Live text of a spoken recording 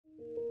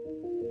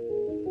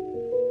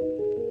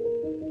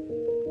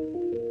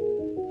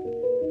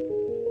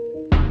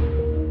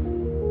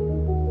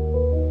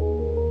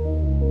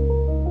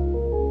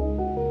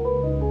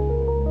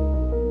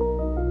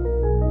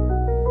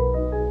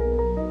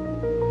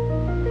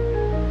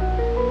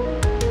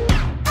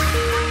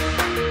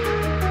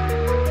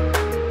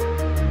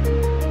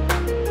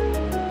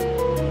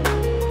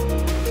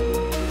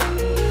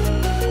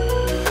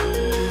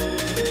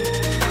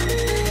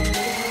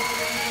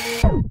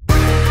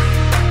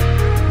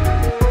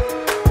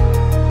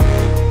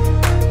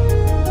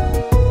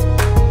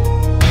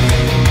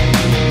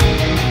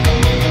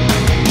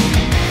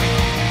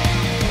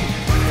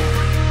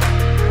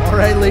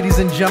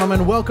and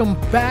gentlemen, welcome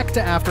back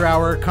to After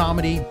Hour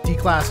Comedy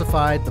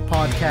Declassified, the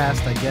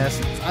podcast, I guess.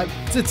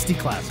 It's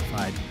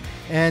Declassified.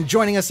 And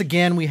joining us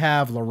again, we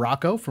have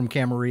Larocco from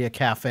Camarilla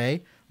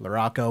Cafe.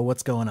 Larocco,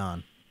 what's going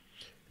on?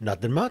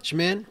 Nothing much,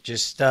 man.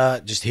 Just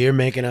here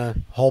making a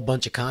whole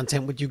bunch of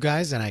content with you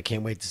guys, and I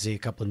can't wait to see a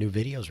couple of new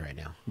videos right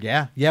now.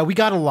 Yeah, we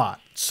got a lot.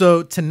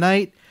 So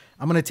tonight,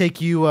 I'm going to take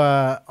you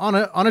on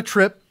a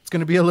trip. It's going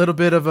to be a little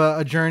bit of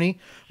a journey.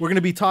 We're going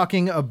to be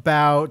talking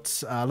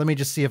about, let me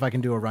just see if I can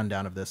do a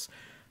rundown of this.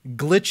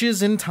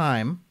 Glitches in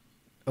time.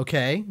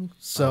 Okay.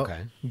 So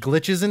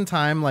glitches in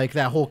time, like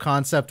that whole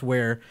concept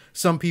where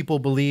some people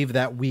believe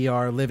that we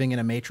are living in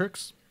a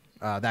matrix,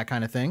 that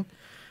kind of thing.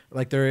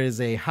 Like there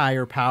is a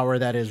higher power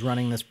that is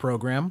running this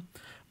program.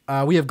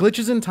 We have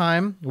glitches in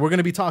time. We're going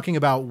to be talking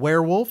about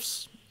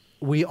werewolves.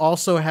 We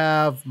also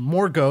have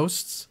more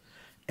ghosts.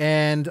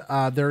 And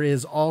there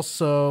is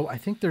also, I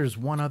think there's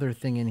one other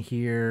thing in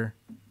here.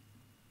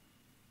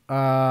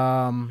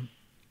 Let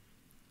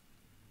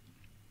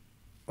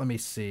me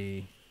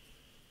see.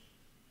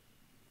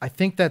 I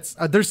think that's,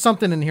 there's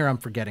something in here I'm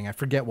forgetting. I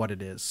forget what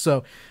it is.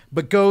 So,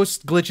 but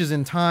ghosts, glitches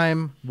in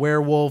time,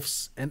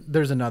 werewolves, and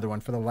there's another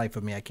one for the life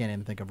of me I can't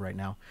even think of right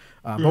now.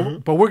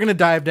 But we're going to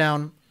dive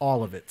down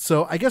all of it.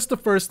 So I guess the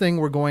first thing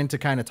we're going to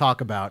kind of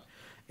talk about,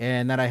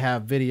 and that I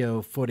have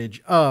video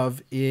footage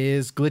of,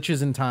 is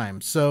glitches in time.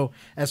 So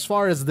as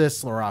far as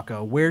this,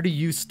 Larocco, where do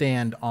you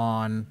stand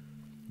on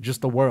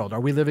just the world?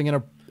 Are we living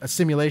in a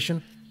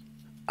simulation?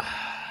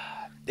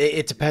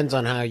 It depends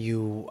on how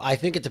you, I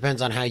think it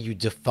depends on how you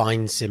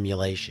define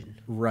simulation.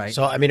 Right.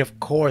 So, I mean, of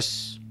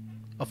course,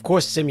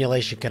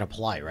 simulation can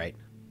apply, right?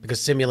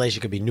 Because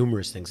simulation could be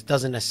numerous things. It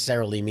doesn't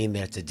necessarily mean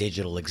that it's a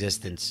digital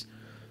existence.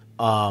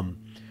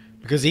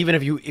 Because even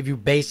if you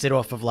base it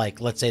off of, like,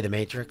 let's say the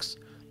Matrix,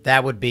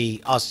 that would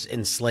be us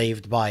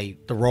enslaved by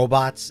the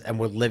robots, and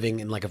we're living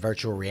in like a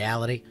virtual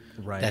reality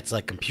that's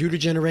like computer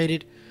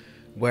generated.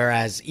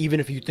 Whereas even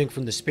if you think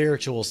from the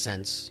spiritual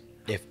sense,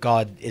 if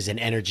God is an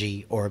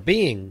energy or a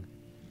being,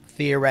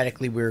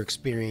 theoretically we're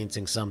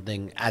experiencing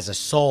something as a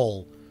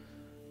soul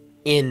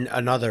in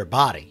another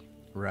body,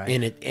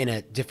 in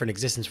a different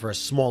existence for a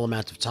small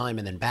amount of time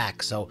and then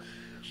back. So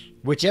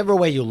whichever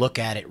way you look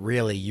at it,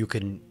 really, you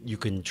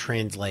can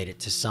translate it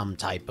to some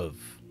type of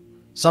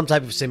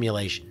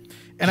simulation.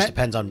 It just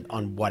depends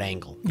on what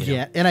angle. You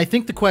know? And I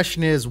think the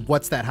question is,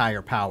 what's that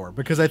higher power?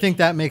 Because I think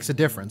that makes a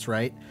difference,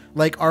 right?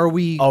 Like, are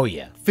we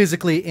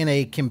physically in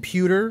a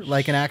computer,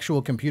 like an actual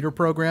computer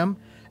program?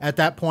 At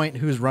that point,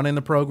 who's running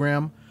the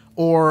program?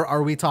 Or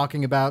are we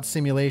talking about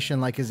simulation,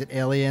 like is it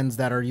aliens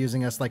that are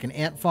using us like an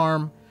ant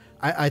farm?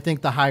 I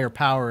think the higher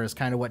power is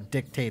kind of what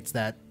dictates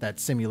that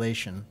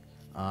simulation.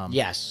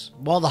 Yes.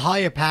 Well, the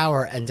higher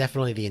power and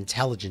definitely the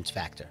intelligence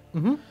factor.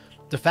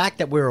 The fact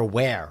that we're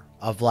aware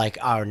of like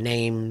our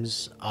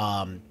names,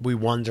 we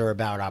wonder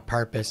about our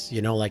purpose,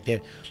 you know, like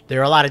there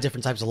are a lot of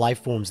different types of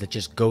life forms that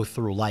just go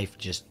through life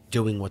just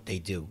doing what they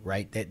do,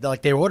 right?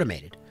 They're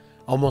automated,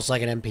 almost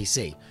like an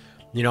NPC.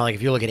 You know, like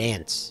if you look at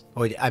ants,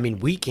 or I mean,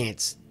 we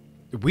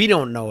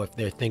don't know if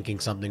they're thinking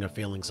something or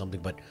feeling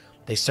something, but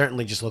they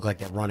certainly just look like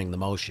they're running the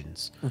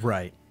motions.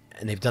 Right.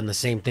 And they've done the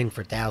same thing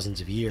for thousands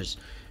of years.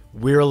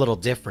 We're a little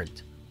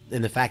different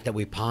in the fact that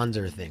we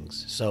ponder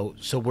things. So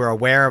we're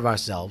aware of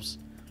ourselves.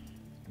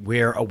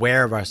 We're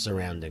aware of our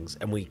surroundings,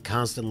 and we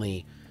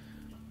constantly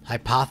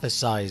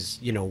hypothesize,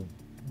 you know,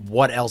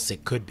 what else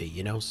it could be,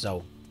 you know?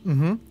 So,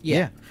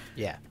 yeah.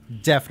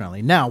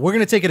 Definitely. Now, we're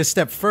going to take it a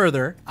step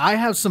further. I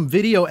have some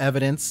video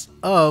evidence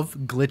of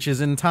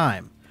glitches in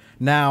time.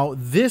 Now,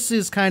 this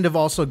is kind of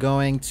also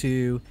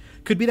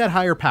could be that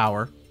higher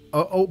power,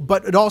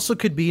 but it also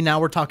could be, now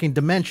we're talking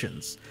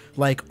dimensions.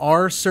 Like,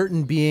 are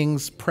certain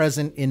beings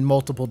present in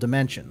multiple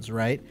dimensions,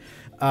 right?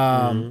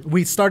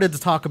 We started to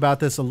talk about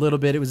this a little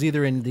bit. It was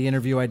either in the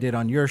interview I did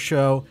on your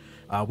show.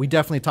 We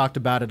definitely talked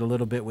about it a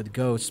little bit with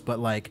ghosts, but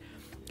like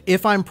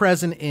if I'm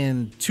present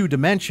in two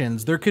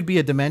dimensions, there could be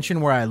a dimension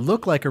where I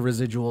look like a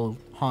residual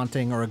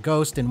haunting or a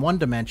ghost in one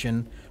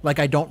dimension. Like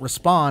I don't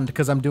respond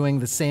because I'm doing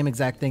the same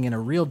exact thing in a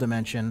real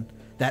dimension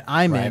that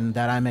I'm in,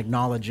 that I'm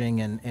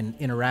acknowledging and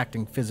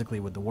interacting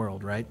physically with the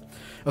world. Right.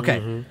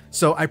 Okay.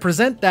 So I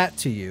present that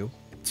to you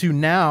to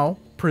now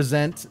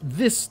present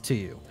this to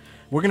you.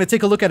 We're going to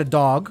take a look at a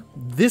dog.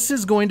 This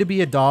is going to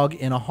be a dog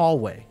in a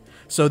hallway.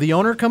 So the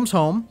owner comes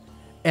home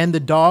and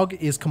the dog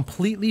is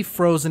completely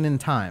frozen in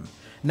time.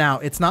 Now,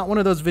 it's not one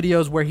of those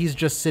videos where he's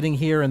just sitting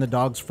here and the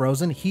dog's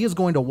frozen. He is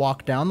going to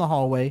walk down the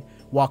hallway,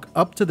 walk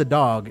up to the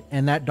dog,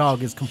 and that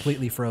dog is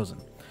completely frozen.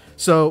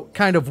 So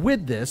kind of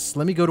with this,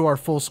 let me go to our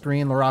full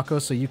screen,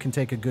 Larocco, so you can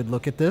take a good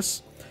look at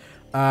this.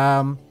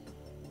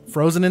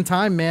 Frozen in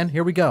time, man.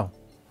 Here we go.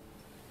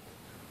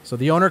 So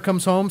the owner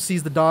comes home,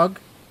 sees the dog.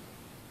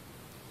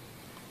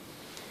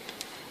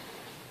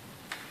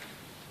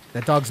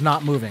 That dog's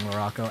not moving,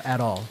 Larocco, at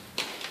all.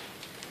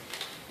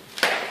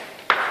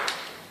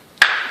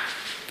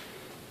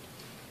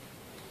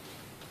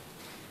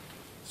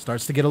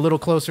 Starts to get a little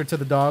closer to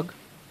the dog.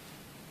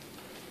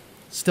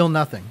 Still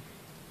nothing.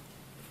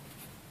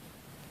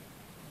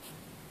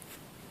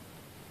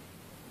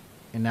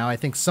 And now I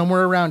think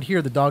somewhere around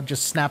here, the dog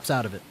just snaps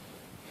out of it.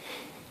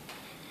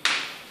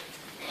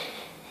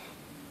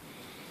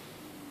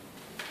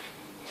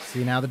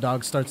 See, now the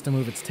dog starts to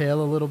move its tail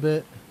a little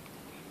bit.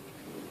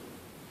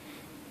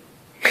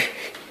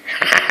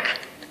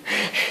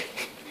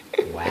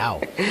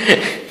 Wow.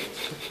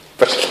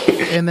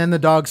 And then the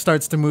dog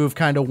starts to move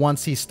kind of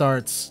once he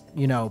starts,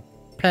 you know,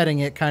 petting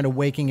it, kind of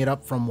waking it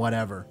up from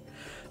whatever.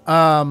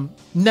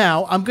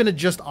 Now, I'm going to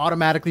just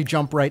automatically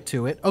jump right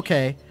to it.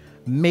 Okay,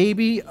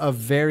 maybe a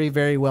very,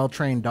 very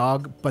well-trained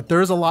dog, but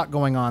there's a lot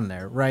going on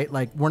there, right?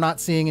 Like, we're not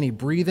seeing any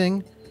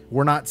breathing.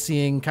 We're not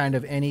seeing kind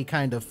of any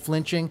kind of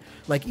flinching.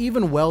 Like,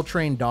 even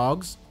well-trained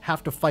dogs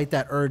have to fight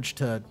that urge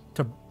to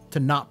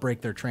not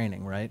break their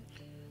training, right?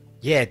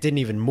 Yeah, it didn't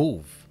even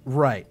move.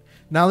 Right.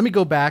 Now, let me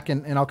go back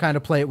and I'll kind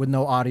of play it with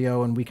no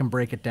audio and we can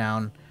break it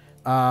down.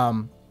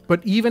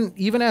 But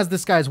even as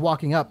this guy's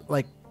walking up,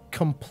 like,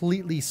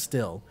 completely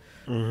still,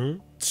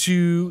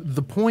 to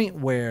the point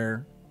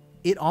where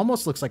it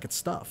almost looks like it's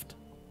stuffed.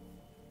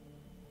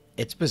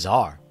 It's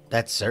bizarre.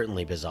 That's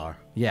certainly bizarre.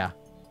 Yeah.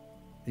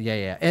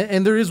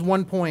 And there is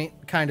one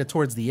point kind of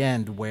towards the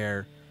end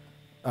where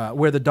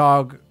the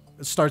dog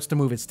starts to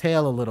move its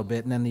tail a little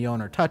bit, and then the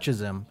owner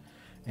touches him,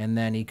 and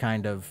then he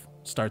kind of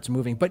starts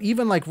moving. But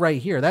even like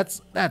right here,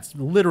 that's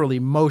literally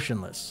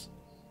motionless.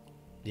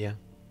 Yeah.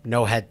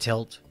 No head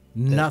tilt.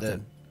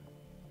 Nothing.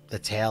 The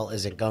tail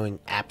isn't going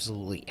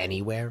absolutely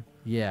anywhere.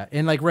 Yeah,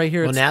 and like right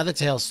here, well, now the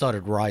tail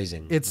started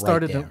rising. It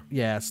started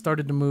it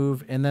started to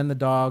move, and then the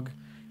dog.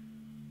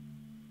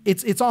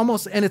 It's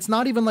almost, and it's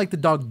not even like the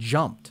dog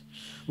jumped.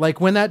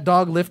 Like when that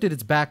dog lifted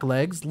its back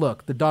legs,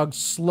 look, the dog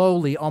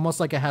slowly,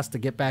 almost like it has to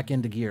get back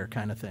into gear,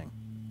 kind of thing.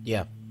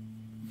 Yeah.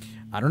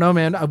 I don't know,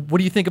 man. What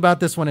do you think about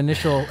this one?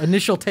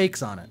 Initial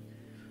takes on it.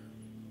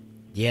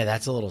 Yeah,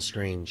 that's a little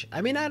strange.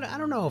 I mean, I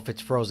don't know if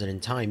it's frozen in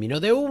time. You know,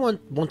 there were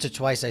once or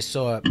twice I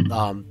saw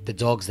the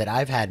dogs that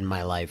I've had in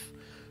my life.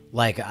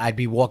 Like, I'd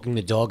be walking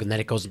the dog and then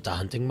it goes into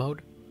hunting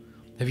mode.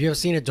 Have you ever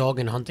seen a dog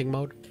in hunting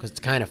mode? Because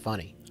it's kind of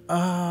funny.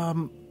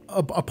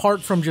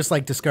 Apart from just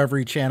like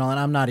Discovery Channel, and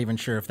I'm not even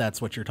sure if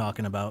that's what you're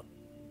talking about.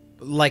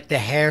 Like the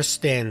hair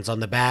stands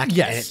on the back,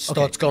 yes, and it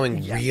starts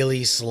going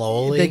really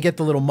slowly. They get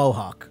the little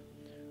mohawk.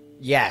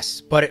 Yes,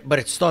 but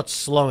it starts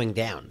slowing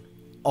down,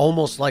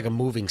 almost like a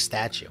moving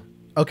statue.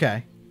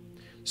 Okay.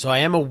 So I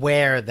am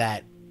aware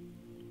that,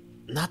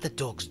 not that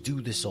dogs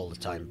do this all the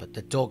time, but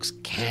that dogs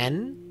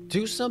can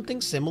do something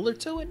similar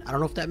to it. I don't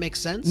know if that makes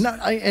sense. No,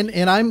 like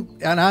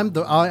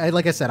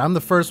I said, I'm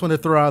the first one to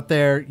throw out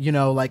there, you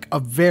know, like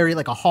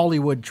a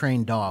Hollywood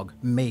trained dog,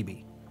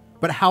 maybe.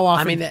 But how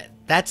often? I mean,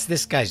 that's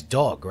this guy's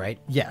dog, right?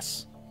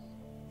 Yes.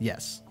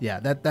 Yeah,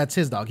 that's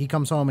his dog. He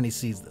comes home and he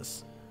sees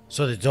this.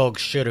 So the dog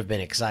should have been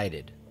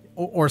excited.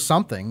 Or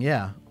something,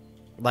 yeah.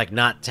 Like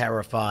not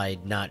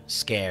terrified, not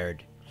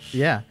scared.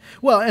 Yeah.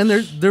 Well, and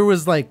there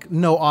was like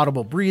no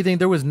audible breathing.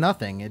 There was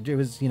nothing. It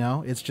was, you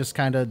know, it's just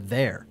kind of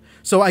there.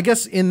 So I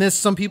guess in this,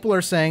 some people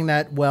are saying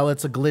that, well,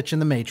 it's a glitch in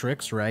the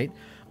Matrix, right?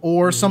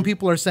 Or some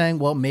people are saying,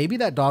 well, maybe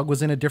that dog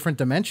was in a different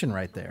dimension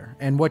right there.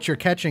 And what you're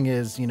catching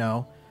is, you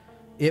know,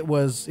 it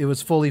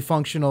was fully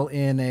functional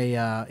in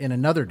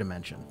another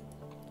dimension.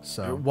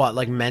 So what,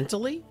 like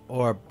mentally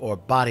or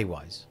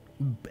body-wise?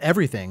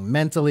 Everything,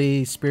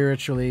 mentally,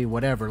 spiritually,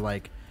 whatever.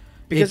 Like,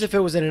 because if it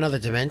was in another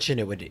dimension,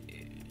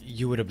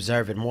 you would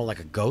observe it more like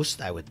a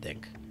ghost, I would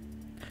think.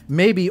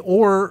 Maybe,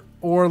 or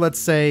let's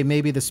say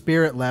maybe the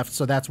spirit left,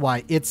 so that's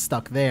why it's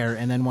stuck there.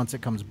 And then once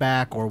it comes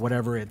back, or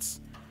whatever,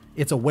 its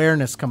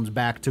awareness comes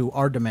back to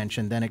our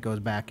dimension, then it goes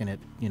back and it,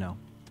 you know.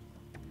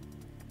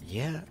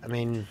 Yeah, I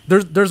mean,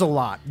 there's a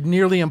lot,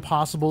 nearly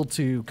impossible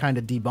to kind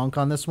of debunk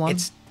on this one.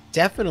 It's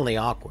definitely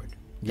awkward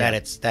that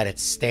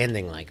it's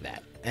standing like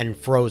that and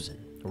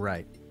frozen.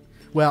 Right.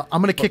 Well,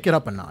 I'm gonna kick it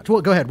up a notch.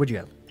 Well, go ahead. What'd you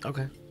have?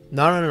 Okay.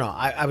 No.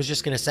 I was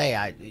just gonna say,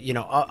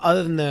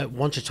 other than the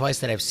once or twice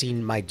that I've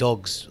seen my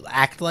dogs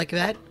act like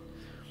that,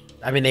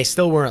 I mean, they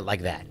still weren't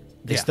like that.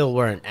 They still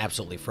weren't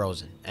absolutely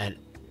frozen, and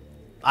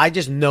I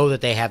just know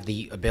that they have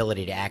the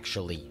ability to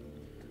actually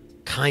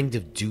kind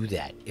of do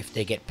that if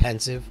they get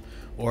pensive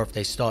or if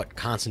they start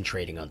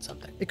concentrating on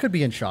something. It could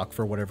be in shock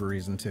for whatever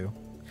reason too.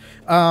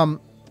 I'm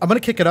gonna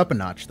kick it up a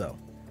notch though.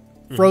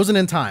 Frozen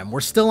in time.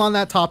 We're still on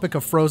that topic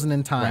of frozen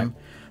in time,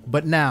 right.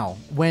 But now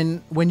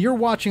when you're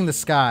watching the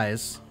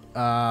skies.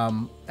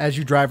 As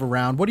you drive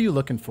around, what are you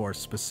looking for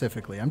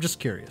specifically? I'm just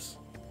curious.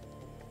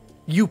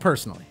 You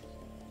personally.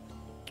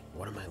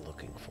 What am I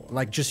looking for?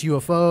 Like just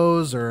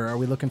UFOs, or are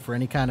we looking for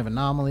any kind of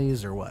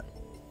anomalies, or what?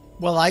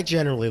 Well, I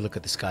generally look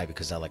at the sky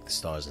because I like the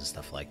stars and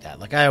stuff like that.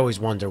 Like, I always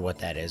wonder what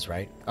that is,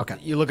 right? Okay.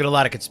 You look at a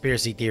lot of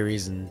conspiracy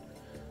theories and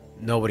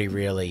nobody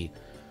really...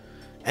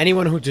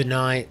 Anyone who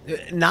deny...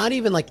 Not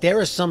even, like, there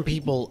are some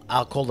people,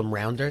 I'll call them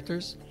round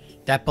earthers,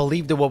 that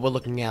believe that what we're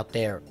looking out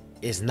there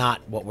is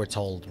not what we're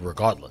told,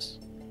 regardless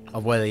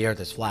of whether the earth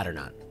is flat or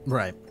not.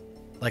 Right.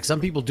 Like, some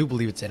people do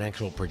believe it's an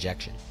actual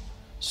projection.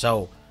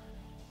 So,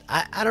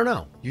 I don't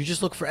know. You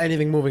just look for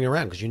anything moving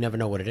around because you never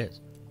know what it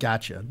is.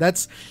 Gotcha.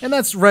 That's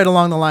right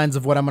along the lines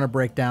of what I'm going to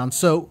break down.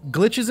 So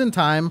glitches in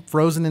time,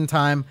 frozen in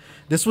time.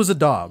 This was a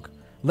dog.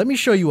 Let me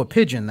show you a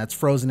pigeon that's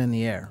frozen in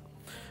the air.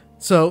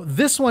 So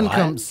this one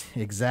comes...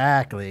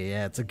 Exactly.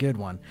 Yeah, it's a good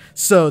one.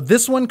 So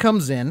this one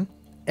comes in,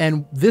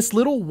 and this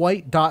little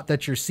white dot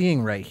that you're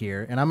seeing right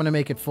here, and I'm going to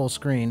make it full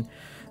screen.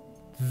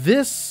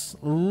 This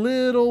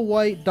little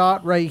white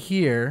dot right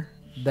here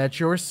that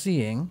you're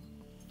seeing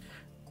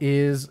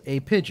is a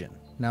pigeon.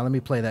 Now let me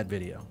play that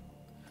video.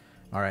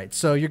 All right,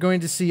 so you're going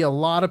to see a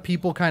lot of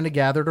people kind of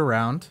gathered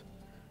around,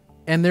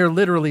 and they're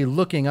literally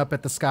looking up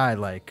at the sky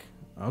like,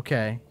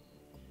 okay.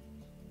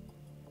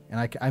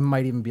 And I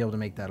might even be able to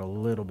make that a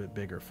little bit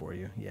bigger for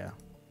you. Yeah.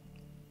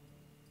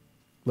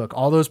 Look,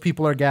 all those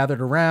people are gathered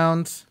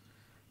around,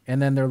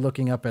 and then they're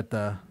looking up at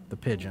the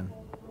pigeon.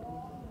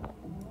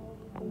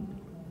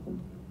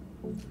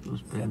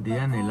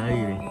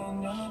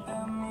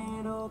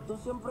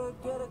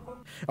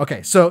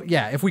 Okay, so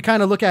yeah, if we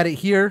kind of look at it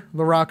here,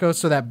 Larocco,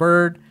 so that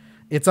bird,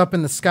 it's up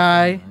in the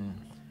sky.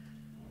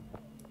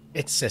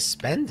 It's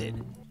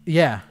suspended.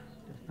 Yeah.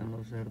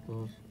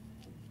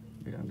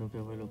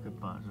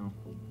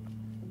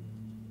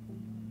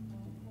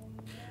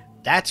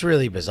 That's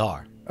really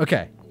bizarre.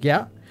 Okay,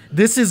 yeah.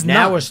 This is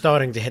now we're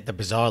starting to hit the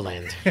bizarre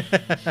land.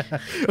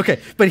 Okay,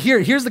 but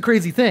here's the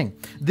crazy thing.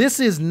 This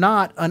is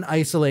not an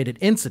isolated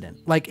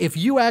incident. Like, if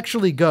you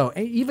actually go,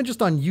 even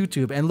just on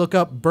YouTube, and look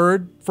up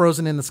bird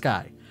frozen in the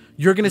sky,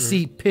 you're going to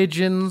see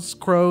pigeons,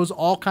 crows,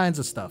 all kinds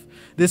of stuff.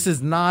 This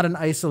is not an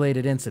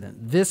isolated incident.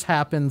 This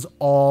happens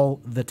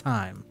all the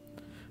time.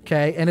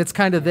 Okay, and it's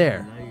kind of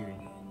there.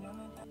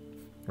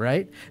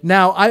 Right?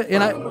 Now, I'm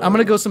going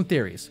to go some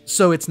theories.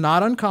 So it's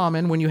not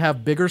uncommon when you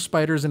have bigger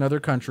spiders in other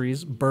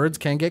countries, birds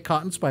can get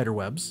caught in spider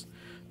webs.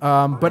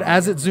 But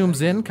as it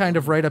zooms in kind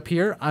of right up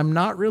here, I'm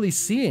not really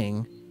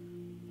seeing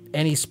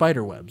any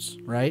spider webs,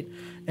 right?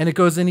 And it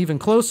goes in even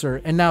closer.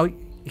 And now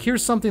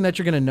here's something that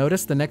you're going to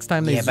notice the next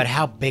time they... Yeah, but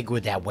how big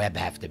would that web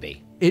have to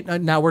be?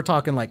 Now we're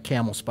talking like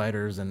camel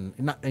spiders and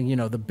you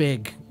know, the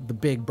big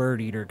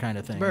bird eater kind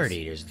of things. Bird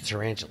eaters, the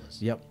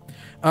tarantulas. Yep.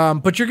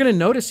 But you're going to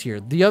notice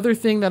here, the other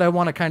thing that I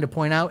want to kind of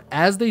point out,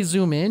 as they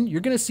zoom in, you're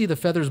going to see the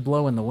feathers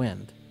blow in the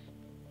wind.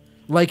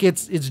 Like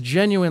it's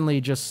genuinely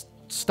just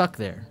stuck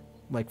there,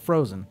 like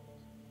frozen.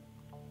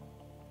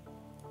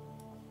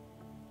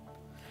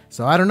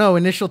 So I don't know,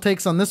 initial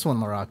takes on this one,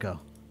 Larocco.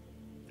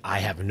 I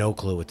have no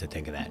clue what to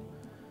think of that.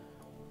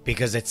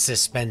 Because it's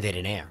suspended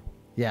in air.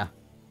 Yeah.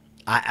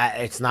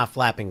 It's not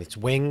flapping its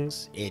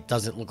wings. It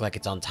doesn't look like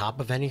it's on top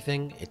of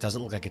anything. It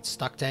doesn't look like it's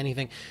stuck to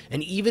anything.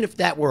 And even if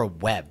that were a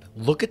web,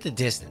 look at the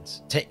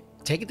distance.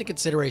 Take into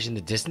consideration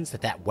the distance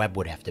that web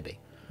would have to be.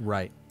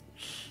 Right.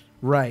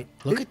 Right.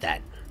 Look at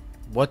that.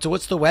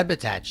 What's the web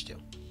attached to?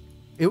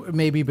 It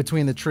may be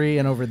between the tree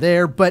and over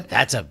there, but...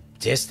 That's a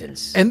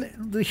distance.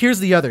 And here's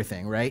the other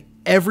thing, right?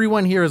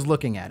 Everyone here is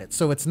looking at it.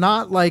 So it's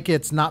not like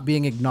it's not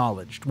being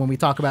acknowledged when we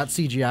talk about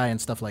CGI and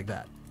stuff like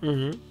that.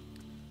 Mm-hmm.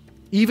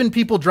 Even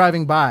people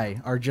driving by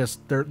are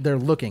just, they're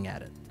looking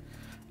at it.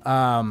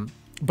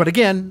 But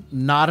again,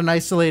 not an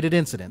isolated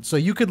incident. So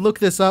you could look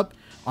this up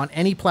on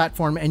any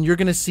platform and you're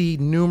going to see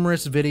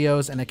numerous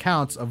videos and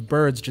accounts of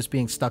birds just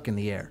being stuck in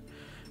the air.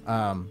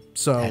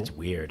 So that's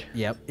weird.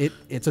 Yep.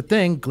 It's a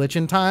thing, glitch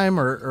in time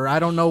or I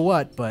don't know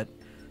what, but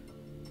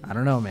I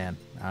don't know, man.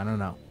 I don't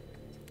know.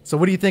 So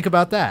what do you think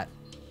about that?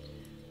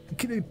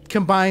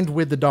 Combined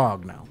with the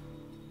dog now.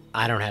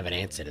 I don't have an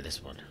answer to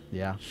this one.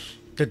 Yeah.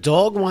 The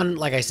dog one,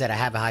 like I said, I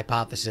have a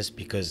hypothesis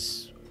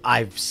because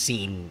I've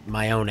seen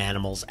my own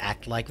animals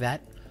act like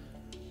that.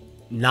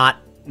 Not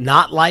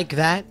like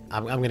that.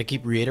 I'm going to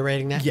keep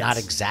reiterating that. Yes. Not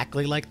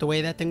exactly like the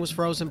way that thing was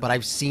frozen, but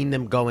I've seen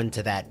them go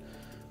into that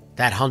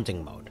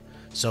hunting mode.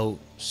 So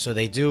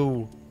they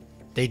do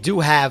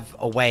have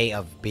a way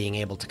of being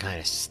able to kind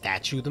of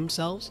statue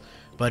themselves.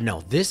 But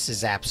no, this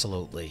is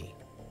absolutely...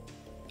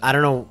 I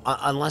don't know,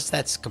 unless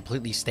that's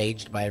completely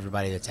staged by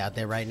everybody that's out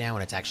there right now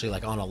and it's actually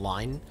like on a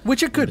line.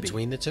 Which it could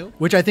between be. The two.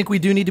 Which I think we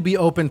do need to be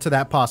open to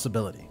that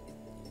possibility.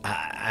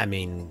 I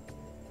mean,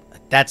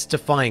 that's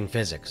defying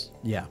physics.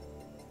 Yeah.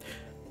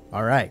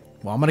 All right.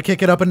 Well, I'm going to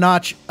kick it up a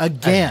notch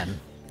again.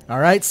 All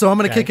right. So I'm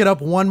going to kick it up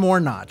one more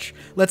notch.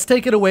 Let's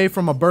take it away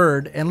from a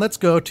bird and let's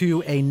go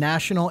to a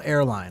national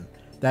airline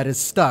that is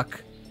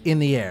stuck in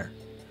the air.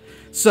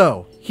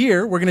 So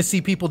here we're going to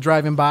see people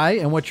driving by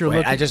and what you're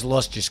looking... I just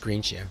lost your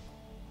screen share.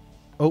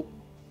 Oh.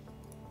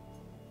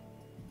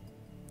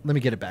 Let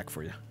me get it back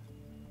for you.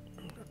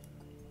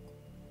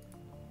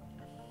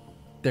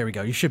 There we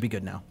go. You should be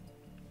good now.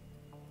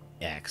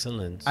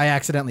 Excellent. I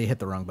accidentally hit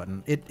the wrong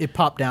button. It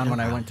popped down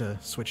when I went to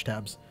switch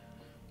tabs.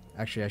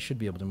 Actually, I should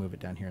be able to move it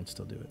down here and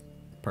still do it.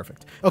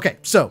 Perfect. Okay,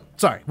 so,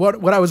 sorry.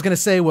 What I was going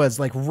to say was,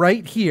 like,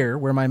 right here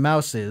where my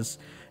mouse is,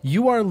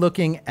 you are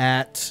looking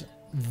at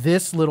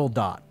this little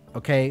dot,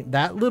 okay?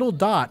 That little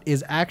dot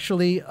is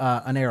actually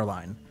an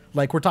airline.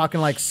 Like, we're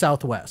talking like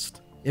Southwest.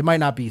 It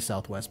might not be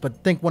Southwest,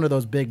 but think one of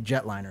those big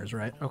jetliners,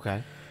 right?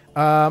 Okay.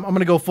 I'm going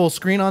to go full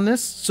screen on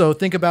this. So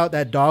think about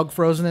that dog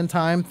frozen in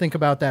time. Think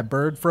about that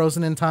bird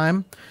frozen in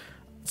time.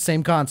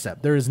 Same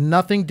concept. There is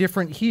nothing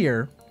different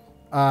here.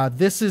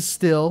 This is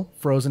still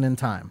frozen in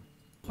time.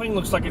 Plane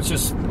looks like it's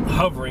just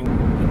hovering.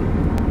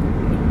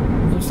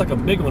 Looks like a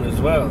big one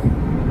as well.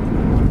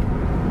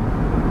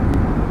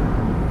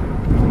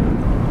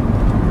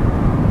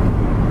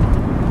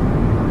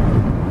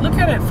 Look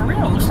at it, for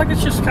real. Looks like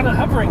it's just kind of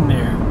hovering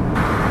there. It's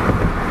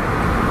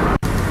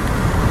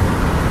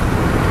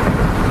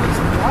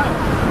wild.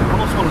 I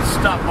almost want to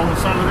stop on the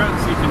side of the road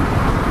so you can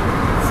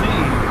see.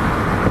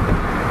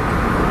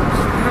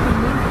 It's really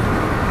moving.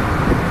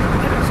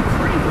 That is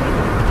crazy.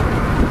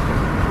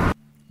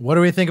 What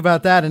do we think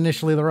about that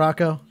initially,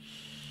 LaRocco?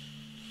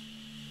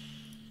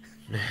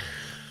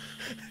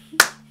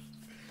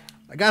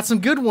 I got some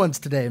good ones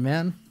today,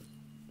 man.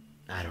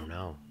 I don't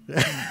know.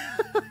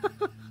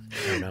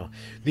 I don't know.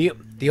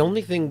 The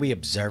only thing we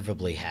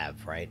observably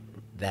have, right?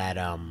 That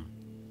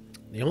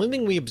the only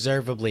thing we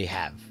observably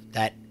have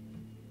that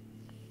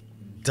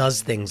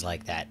does things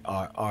like that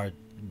are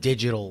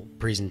digital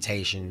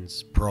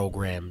presentations,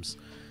 programs,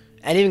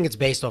 anything that's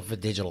based off of a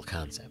digital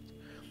concept.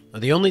 Are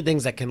the only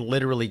things that can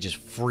literally just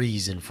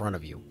freeze in front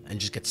of you and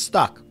just get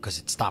stuck because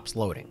it stops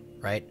loading,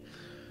 right?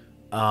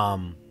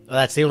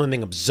 That's the only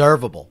thing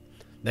observable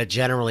that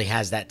generally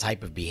has that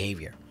type of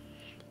behavior.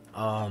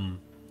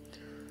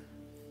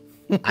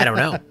 I don't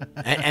know.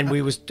 And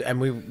we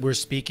were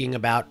speaking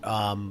about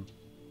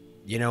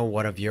you know,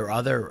 one of your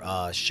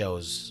other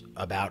shows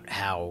about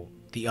how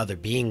the other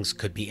beings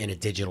could be in a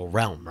digital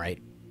realm,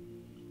 right?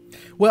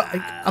 Well,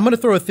 I'm going to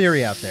throw a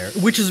theory out there,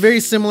 which is very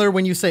similar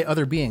when you say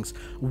other beings.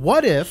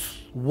 What if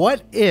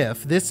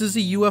this is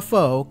a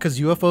UFO, because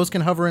UFOs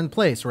can hover in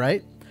place,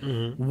 right?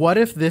 Mm-hmm. What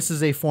if this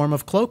is a form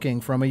of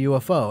cloaking from a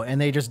UFO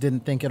and they just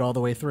didn't think it all the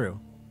way through?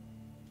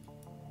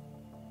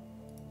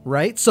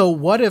 Right? So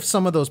what if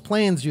some of those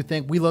planes you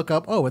think we look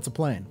up, oh, it's a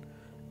plane.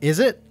 Is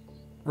it?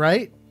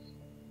 Right?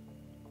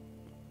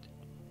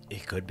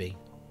 It could be.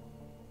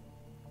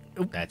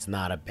 That's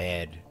not a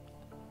bad...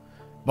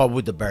 But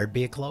would the bird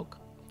be a cloak?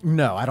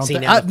 No, I don't think...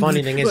 See, now the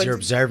funny thing is you're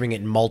observing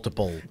it in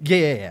multiple...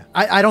 Yeah.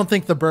 I don't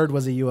think the bird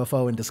was a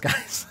UFO in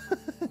disguise.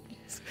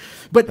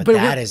 but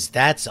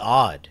that's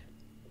odd.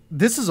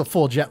 This is a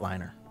full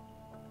jetliner.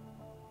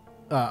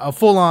 A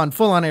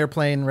full-on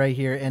airplane right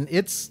here, and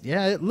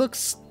it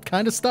looks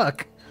kind of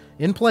stuck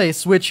in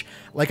place, which,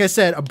 like I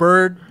said, a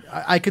bird,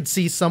 I could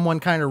see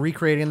someone kind of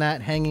recreating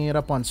that, hanging it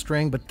up on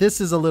string, but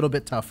this is a little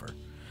bit tougher.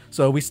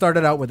 So we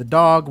started out with a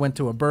dog, went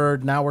to a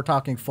bird, now we're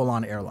talking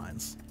full-on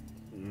airlines.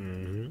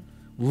 Mm-hmm.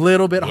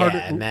 Little bit harder.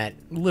 Yeah, and that,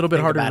 little bit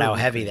harder about how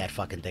heavy that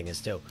fucking thing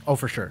is too. Oh,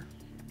 for sure.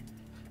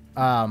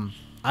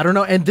 I don't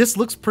know, and this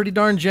looks pretty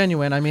darn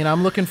genuine. I mean,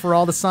 I'm looking for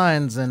all the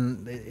signs,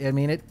 and I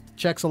mean, it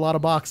checks a lot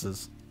of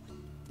boxes.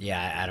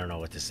 Yeah, I don't know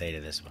what to say to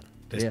this one.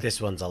 This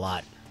one's a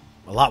lot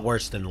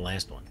worse than the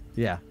last one.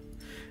 Yeah.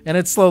 And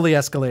it's slowly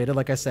escalated.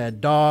 Like I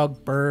said,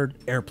 dog, bird,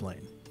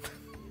 airplane.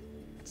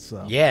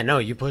 So. Yeah, no,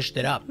 you pushed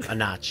it up a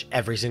notch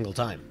every single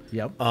time.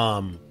 Yep.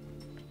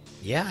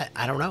 Yeah,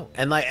 I don't know.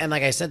 And like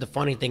I said, the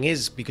funny thing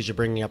is, because you're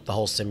bringing up the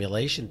whole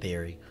simulation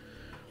theory,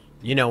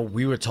 you know,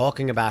 we were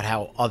talking about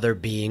how other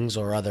beings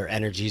or other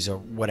energies or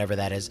whatever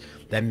that is,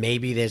 that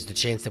maybe there's the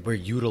chance that we're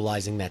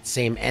utilizing that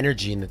same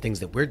energy in the things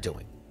that we're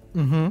doing.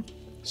 Mm-hmm.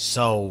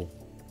 So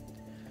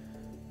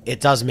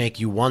it does make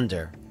you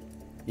wonder,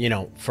 you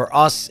know, for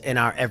us in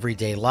our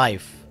everyday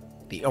life,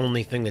 the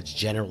only thing that's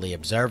generally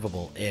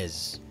observable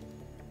is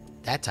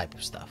that type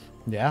of stuff.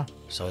 Yeah.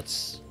 So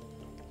it's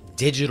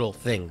digital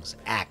things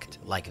act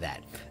like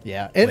that.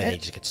 Yeah. And they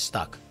just get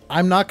stuck.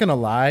 I'm not going to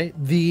lie.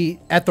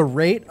 At the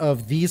rate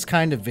of these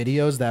kind of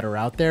videos that are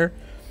out there,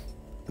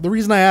 the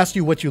reason I asked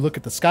you what you look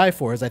at the sky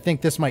for is I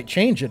think this might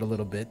change it a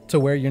little bit to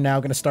where you're now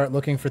going to start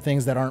looking for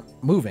things that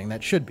aren't moving,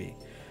 that should be.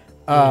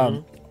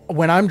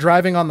 When I'm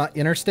driving on the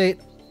interstate,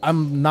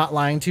 I'm not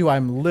lying to you.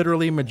 I'm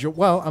literally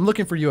I'm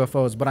looking for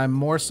UFOs, but I'm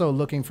more so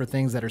looking for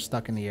things that are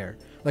stuck in the air.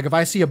 Like if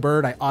I see a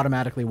bird, I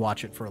automatically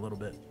watch it for a little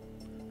bit.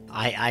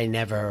 I've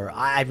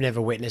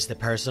never witnessed it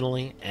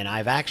personally, and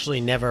I've actually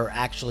never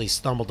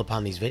stumbled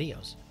upon these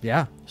videos.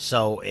 Yeah.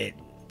 So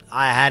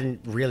I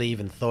hadn't really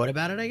even thought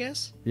about it, I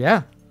guess.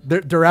 Yeah.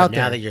 They're out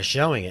there. Now that you're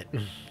showing it.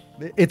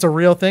 It's a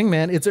real thing,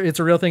 man. It's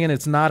a real thing, and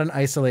it's not an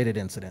isolated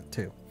incident,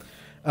 too.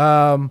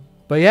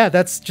 But yeah,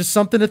 that's just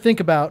something to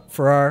think about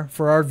for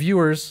our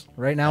viewers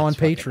right now on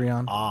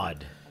Patreon.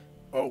 Odd.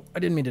 Oh, I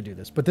didn't mean to do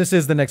this, but this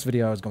is the next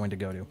video I was going to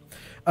go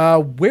to.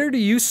 Where do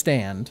you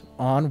stand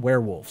on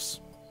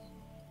werewolves?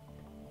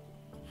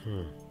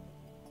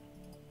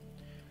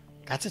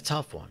 That's a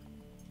tough one.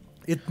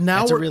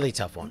 That's a really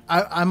tough one.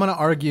 I'm going to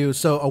argue,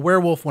 so a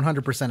werewolf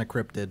 100% a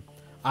cryptid.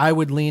 I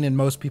would lean in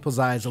most people's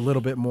eyes a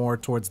little bit more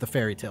towards the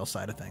fairy tale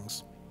side of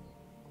things.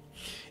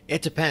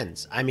 It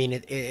depends. I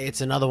mean,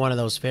 it's another one of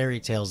those fairy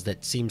tales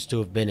that seems to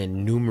have been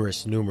in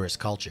numerous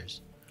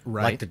cultures.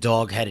 Right. Like the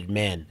dog-headed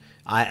man.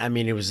 I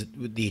mean, it was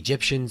the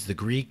Egyptians, the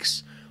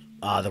Greeks,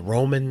 the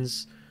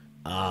Romans.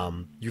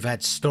 You've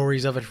had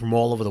stories of it from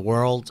all over the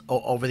world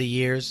over the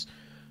years.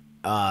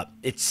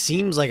 It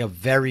seems like a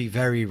very,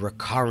 very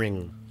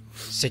recurring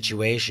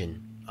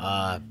situation.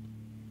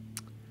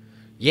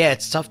 Yeah,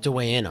 it's tough to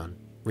weigh in on,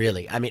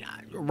 really. I mean,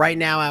 right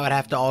now I would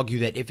have to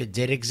argue that if it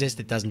did exist,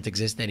 it doesn't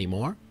exist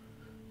anymore.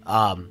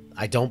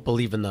 I don't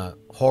believe in the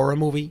horror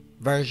movie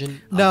version.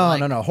 No,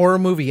 no. Horror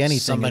movie, anything.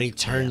 Somebody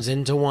turns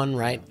into one,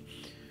 right?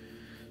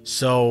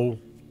 So,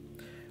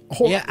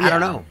 I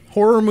don't know.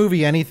 Horror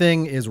movie,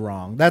 anything is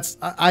wrong.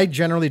 I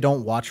generally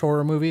don't watch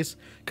horror movies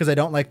because I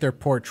don't like their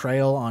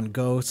portrayal on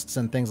ghosts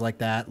and things like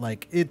that.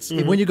 Like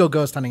when you go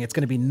ghost hunting, it's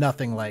going to be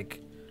nothing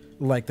like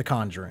The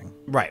Conjuring.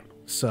 Right.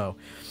 So,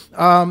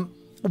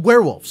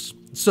 werewolves.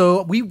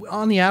 So we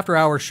on the After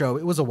Hours show,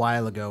 it was a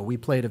while ago. We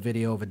played a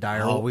video of a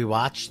dire. Oh, we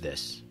watched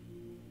this.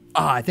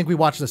 I think we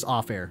watched this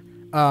off air.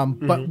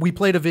 But we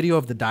played a video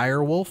of the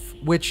dire wolf,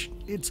 which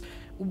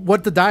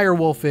what the dire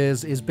wolf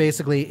is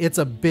basically it's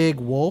a big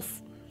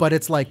wolf, but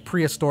it's like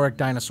prehistoric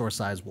dinosaur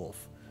sized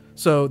wolf.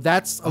 So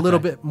that's a little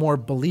bit more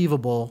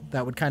believable.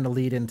 That would kind of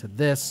lead into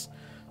this.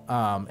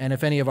 And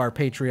if any of our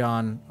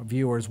Patreon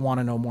viewers want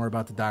to know more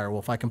about the dire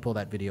wolf, I can pull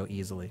that video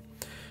easily.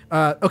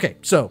 Okay,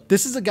 so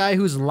this is a guy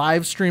who's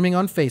live streaming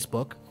on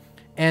Facebook,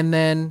 and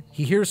then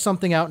he hears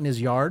something out in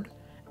his yard,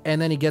 and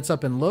then he gets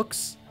up and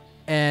looks,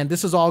 and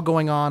this is all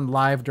going on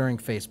live during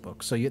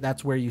Facebook. So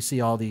that's where you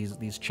see all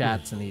these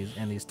chats and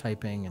these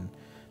typing and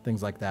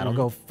things like that. I'll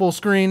go full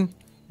screen,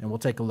 and we'll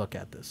take a look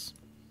at this.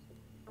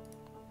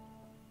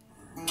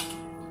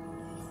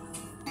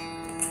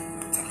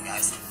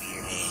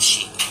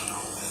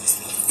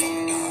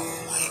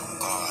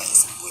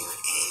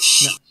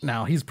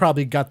 Now he's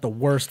probably got the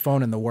worst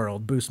phone in the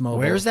world, Boost Mobile.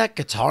 Where's that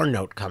guitar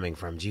note coming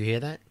from? Do you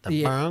hear that?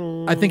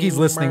 I think he's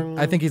listening.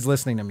 I think he's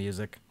listening to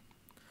music.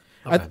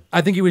 Okay.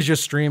 I think he was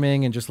just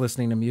streaming and just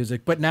listening to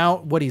music. But now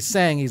what he's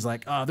saying, he's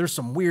like, "Oh, there's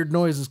some weird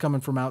noises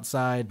coming from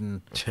outside."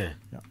 And I'm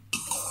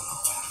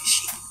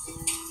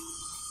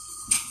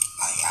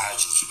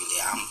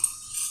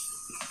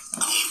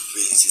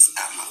really just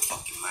out my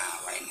fucking mind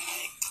right now.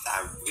 Cause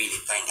I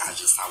really think I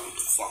just saw what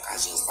the fuck I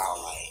just saw,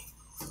 like.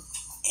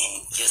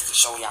 And just to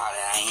show y'all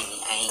that I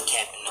ain't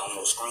capping on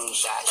no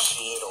screenshot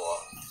shit or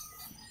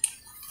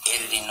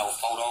editing no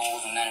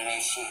photos and none of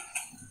that shit.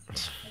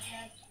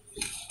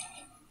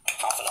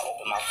 I'm gonna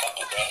open my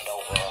fucking back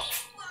door up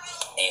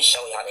and show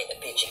y'all that the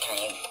picture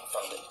came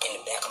from in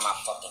the back of my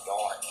fucking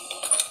yard.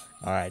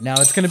 All right, now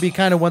it's gonna be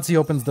kind of once he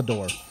opens the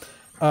door.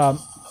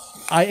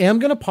 I am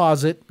gonna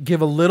pause it,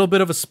 give a little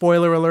bit of a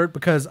spoiler alert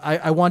because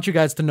I want you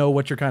guys to know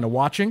what you're kind of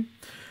watching.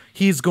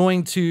 He's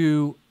going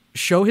to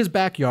show his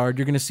backyard.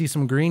 You're going to see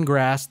some green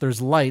grass. There's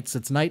lights.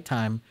 It's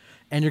nighttime.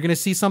 And you're going to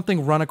see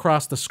something run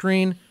across the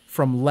screen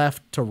from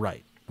left to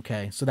right.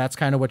 Okay, so that's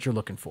kind of what you're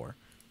looking for.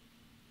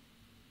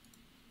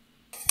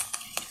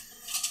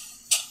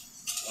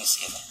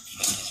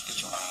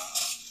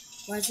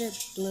 Why is it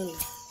blue?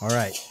 All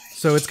right,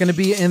 so it's going to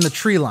be in the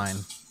tree line.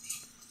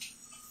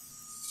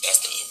 That's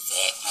the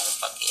exact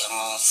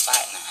motherfucking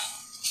spot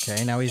now.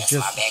 Okay, now he's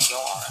That's my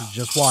backyard. he's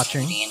just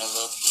watching. In a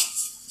little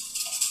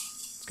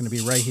piece. It's going to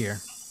be right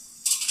here.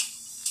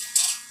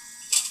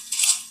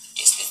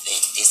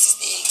 This is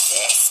the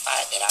exact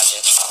spot that I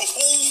just.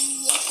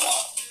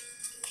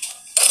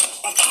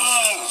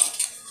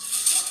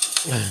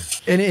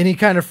 And he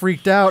kind of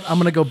freaked out. I'm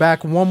going to go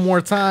back one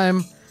more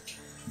time.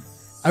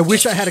 I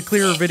wish I had a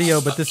clearer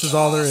video, but this is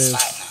all there is.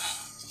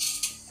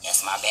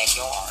 That's my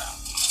backyard.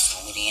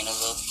 Zoom it in a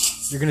little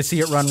piece. You're going to see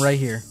it run right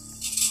here.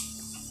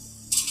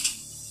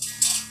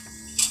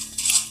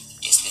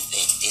 This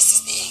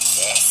is the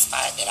exact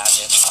spot that I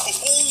just. Hold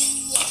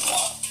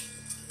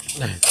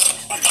on.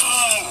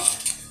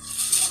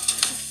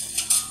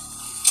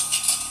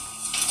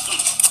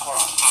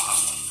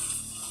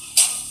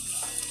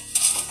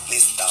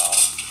 This dog.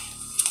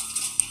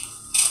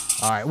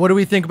 All right, what do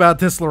we think about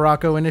this,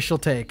 Laraco? Initial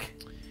take.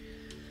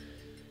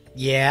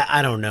 Yeah,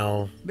 I don't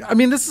know. I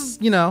mean, this is,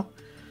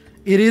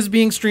 it is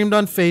being streamed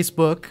on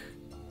Facebook.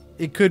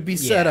 It could be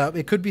set up.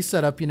 It could be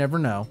set up. You never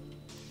know.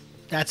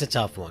 That's a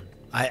tough one.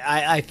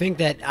 I think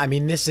that, I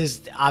mean, this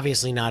is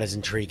obviously not as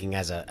intriguing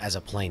as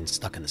a plane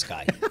stuck in the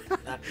sky.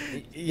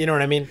 You know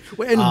what I mean?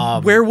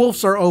 And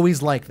werewolves are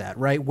always like that,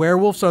 right?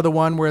 Werewolves are the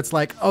one where it's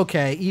like,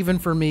 okay, even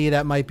for me,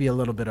 that might be a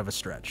little bit of a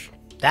stretch.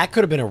 That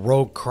could have been a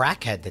rogue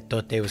crackhead that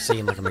thought they were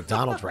seeing like a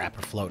McDonald's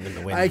wrapper floating in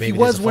the wind. Maybe he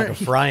was there's a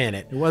fucking fry in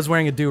it. He was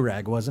wearing a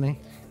do-rag, wasn't he?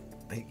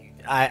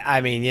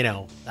 I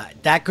mean,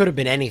 that could have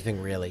been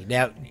anything really.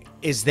 Now,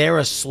 is there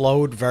a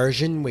slowed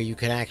version where you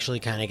can actually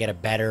kind of get a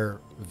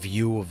better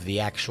view of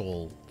the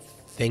actual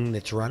thing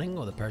that's running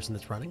or the person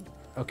that's running?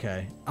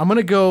 Okay, I'm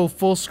gonna go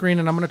full screen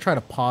and I'm gonna try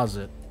to pause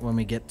it when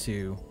we get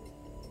to.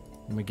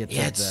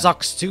 Yeah, it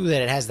sucks too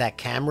that it has that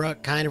camera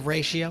kind of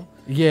ratio.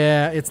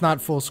 Yeah, it's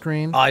not full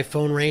screen.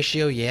 iPhone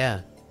ratio,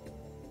 yeah.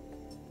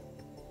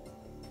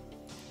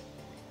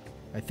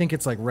 I think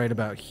it's like right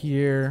about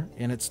here,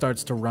 and it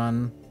starts to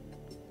run.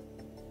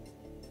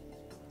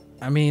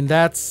 I mean,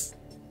 that's...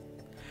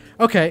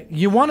 Okay,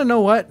 you want to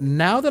know what?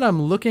 Now that I'm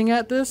looking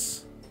at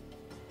this,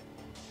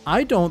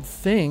 I don't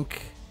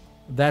think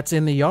that's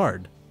in the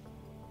yard.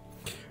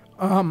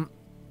 Are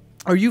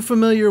you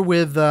familiar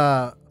with...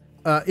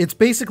 it's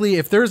basically,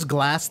 if there's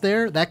glass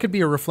there, that could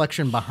be a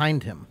reflection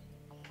behind him.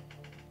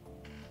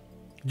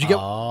 Did you get?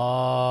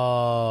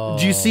 Oh.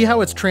 Do you see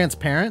how it's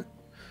transparent?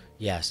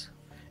 Yes.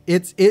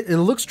 It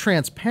looks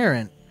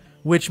transparent,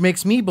 which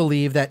makes me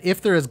believe that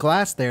if there is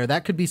glass there,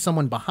 that could be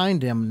someone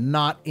behind him,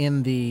 not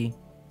in the...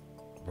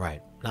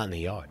 Right. Not in the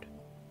yard.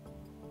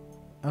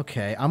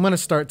 Okay, I'm going to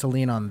start to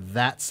lean on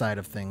that side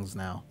of things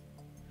now.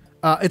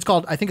 I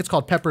think it's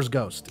called Pepper's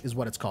Ghost is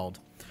what it's called.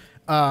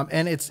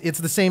 And it's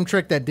the same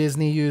trick that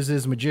Disney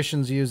uses,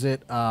 magicians use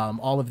it,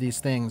 all of these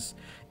things.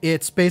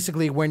 It's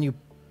basically when you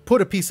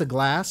put a piece of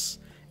glass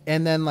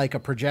and then like a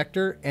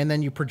projector and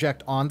then you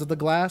project onto the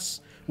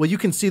glass. Well, you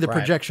can see the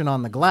projection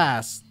on the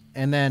glass,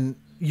 and then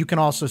you can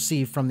also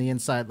see from the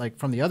inside, like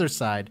from the other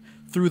side,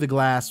 through the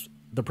glass,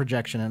 the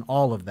projection and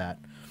all of that,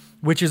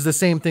 which is the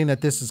same thing that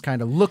this is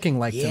kind of looking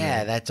like to me.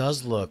 Yeah, that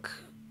does look...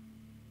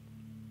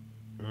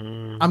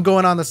 I'm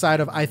going on the side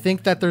of, I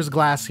think that there's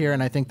glass here,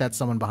 and I think that's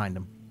someone behind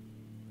him.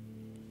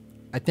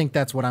 I think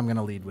that's what I'm going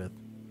to lead with.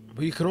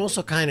 But you can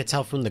also kind of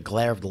tell from the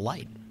glare of the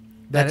light.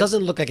 That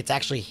doesn't look like it's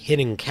actually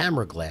hitting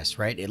camera glass,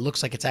 right? It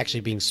looks like it's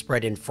actually being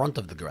spread in front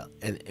of the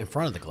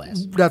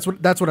glass.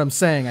 That's what I'm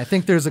saying. I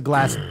think there's a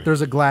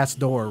glass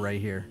door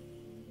right here.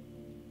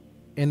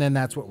 And then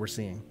that's what we're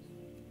seeing.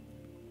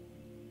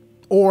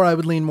 Or I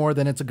would lean more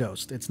than it's a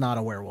ghost. It's not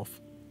a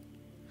werewolf.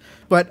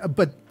 But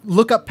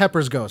look up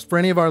Pepper's Ghost. For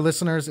any of our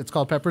listeners, it's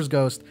called Pepper's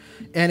Ghost.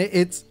 And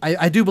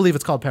I do believe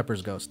it's called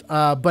Pepper's Ghost.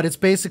 But it's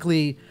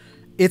basically,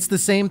 it's the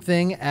same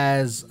thing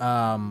as,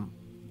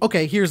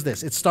 okay, here's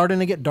this. It's starting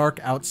to get dark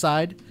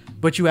outside,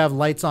 but you have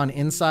lights on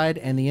inside,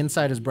 and the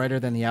inside is brighter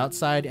than the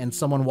outside, and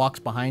someone walks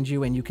behind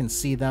you, and you can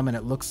see them, and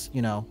it looks,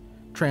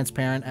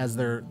 transparent as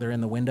they're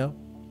in the window.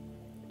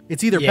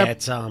 It's either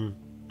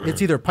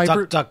it's either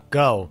Piper...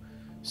 DuckDuckGo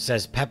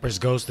says Pepper's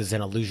Ghost is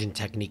an illusion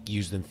technique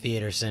used in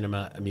theater,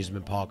 cinema,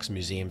 amusement parks,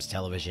 museums,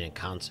 television, and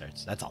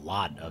concerts. That's a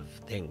lot of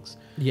things.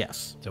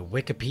 Yes. So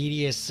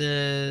Wikipedia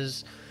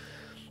says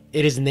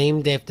it is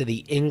named after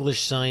the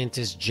English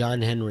scientist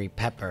John Henry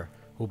Pepper,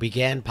 who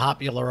began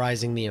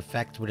popularizing the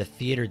effect with a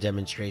theater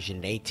demonstration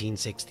in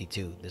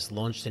 1862. This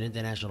launched an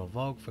international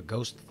vogue for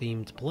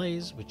ghost-themed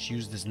plays, which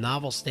used this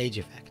novel stage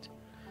effect.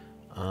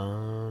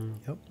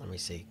 Let me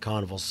see.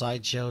 Carnival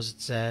sideshows, it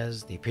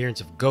says. The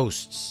appearance of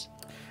ghosts.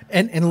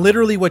 And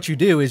literally what you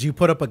do is you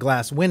put up a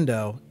glass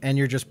window, and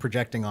you're just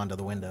projecting onto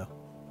the window.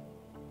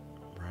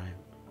 Right.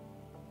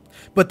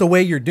 But the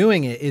way you're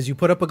doing it is you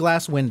put up a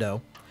glass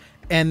window,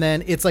 and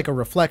then it's like a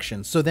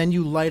reflection. So then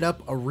you light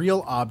up a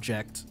real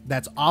object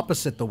that's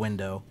opposite the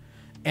window.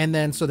 And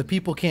then so the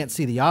people can't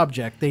see the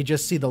object. They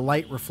just see the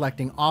light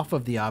reflecting off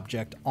of the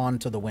object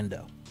onto the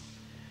window.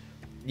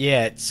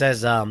 Yeah, it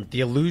says the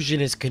illusion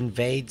is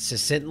conveyed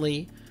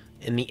succinctly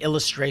in the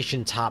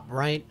illustration top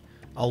right.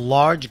 A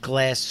large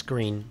glass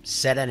screen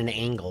set at an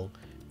angle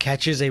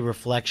catches a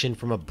reflection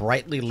from a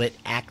brightly lit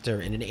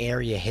actor in an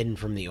area hidden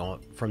from the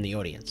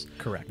audience.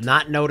 Correct.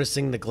 Not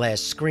noticing the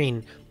glass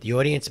screen, the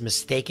audience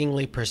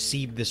mistakenly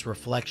perceived this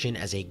reflection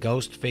as a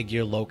ghost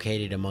figure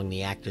located among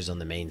the actors on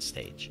the main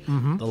stage.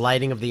 Mm-hmm. The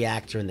lighting of the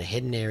actor in the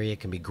hidden area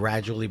can be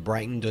gradually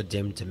brightened or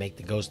dimmed to make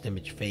the ghost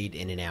image fade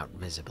in and out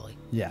visibly.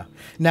 Yeah.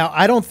 Now,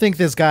 I don't think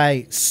this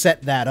guy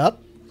set that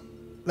up.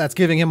 That's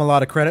giving him a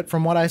lot of credit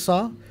from what I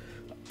saw.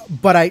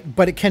 But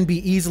it can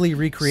be easily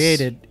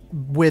recreated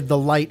with the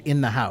light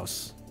in the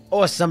house.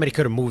 Or somebody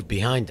could have moved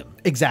behind him.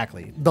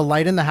 Exactly. The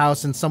light in the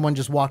house, and someone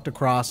just walked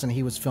across and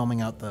he was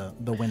filming out the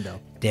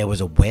window. There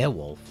was a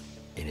werewolf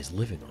in his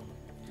living room.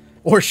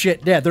 Or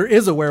shit, yeah, there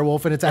is a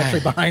werewolf and it's actually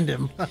behind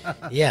him.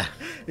 Yeah.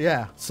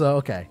 Yeah, so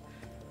okay.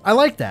 I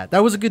like that.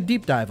 That was a good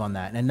deep dive on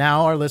that. And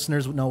now our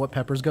listeners know what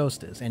Pepper's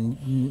Ghost is.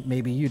 And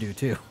maybe you do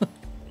too.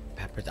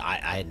 Pepper's, I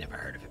had never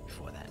heard of it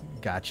before that.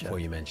 Gotcha. Before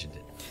you mentioned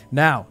it.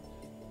 Now,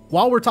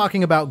 while we're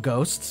talking about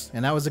ghosts,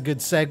 and that was a good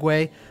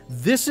segue,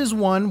 this is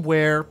one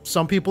where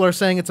some people are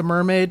saying it's a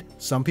mermaid,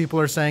 some people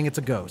are saying it's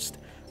a ghost.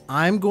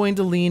 I'm going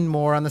to lean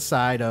more on the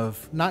side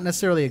of not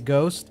necessarily a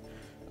ghost,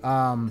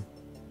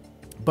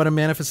 but a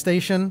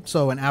manifestation,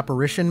 so an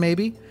apparition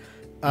maybe.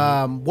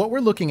 What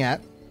we're looking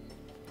at,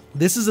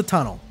 this is a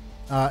tunnel,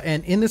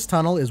 and in this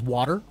tunnel is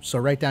water. So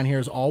right down here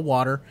is all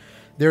water.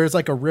 There is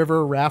like a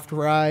river raft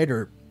ride,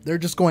 or they're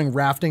just going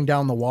rafting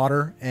down the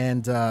water,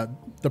 and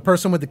the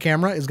person with the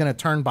camera is going to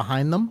turn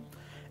behind them,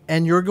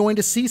 and you're going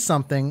to see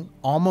something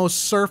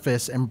almost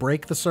surface and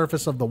break the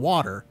surface of the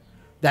water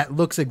that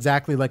looks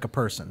exactly like a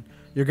person.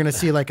 You're going to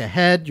see like a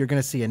head, you're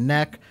going to see a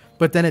neck,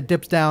 but then it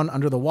dips down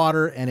under the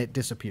water and it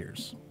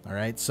disappears. All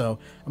right, so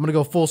I'm going to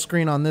go full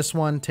screen on this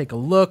one. Take a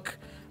look.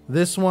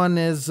 This one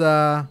is it's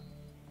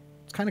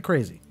kind of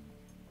crazy.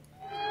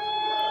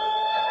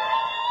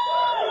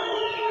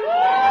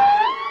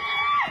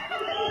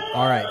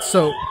 All right,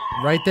 so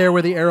right there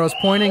where the arrow's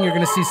pointing, you're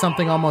going to see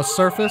something almost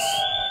surface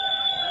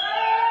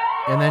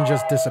and then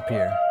just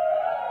disappear.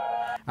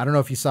 I don't know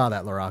if you saw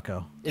that,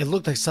 Laraco. It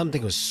looked like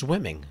something was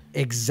swimming.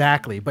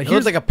 Exactly, but It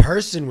looked like a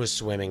person was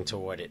swimming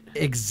toward it.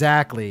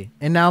 Exactly.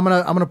 And now I'm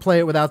gonna play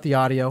it without the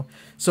audio.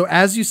 So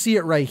as you see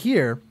it right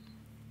here,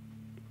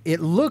 it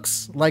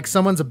looks like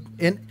someone's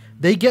in.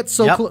 They get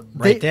so Yep, close.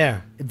 right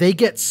there. They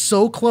get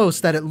so close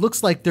that it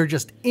looks like they're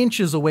just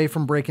inches away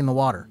from breaking the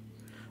water.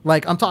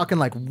 Like, I'm talking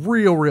like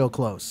real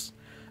close.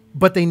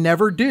 But they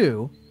never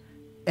do.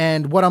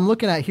 And what I'm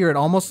looking at here, it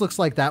almost looks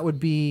like that would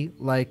be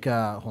like,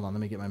 hold on, let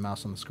me get my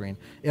mouse on the screen.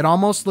 It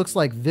almost looks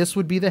like this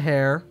would be the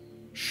hair,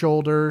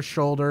 shoulder.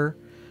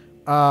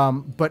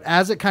 But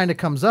as it kind of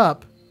comes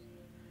up,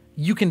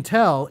 you can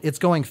tell it's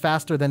going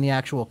faster than the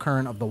actual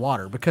current of the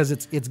water because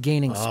it's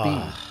gaining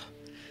speed.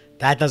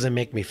 That doesn't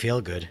make me feel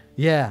good.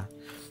 Yeah.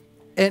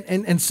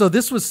 And so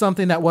this was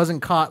something that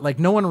wasn't caught. Like,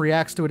 no one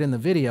reacts to it in the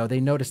video. They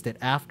noticed it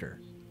after.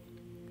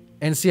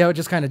 And see how it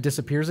just kind of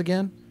disappears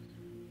again?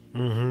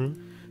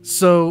 Mm-hmm.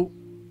 So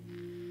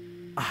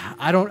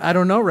I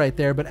don't know right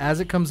there, but as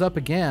it comes up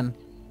again,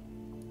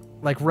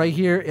 like right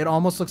here, it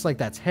almost looks like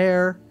that's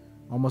hair,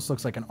 almost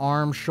looks like an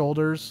arm,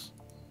 shoulders,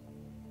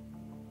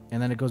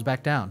 and then it goes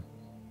back down.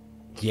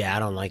 Yeah, I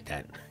don't like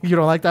that. You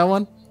don't like that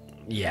one?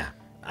 Yeah,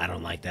 I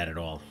don't like that at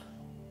all.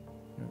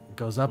 It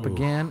goes up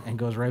again and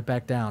goes right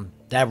back down.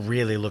 That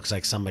really looks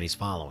like somebody's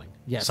following.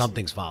 Yes.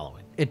 Something's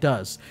following. It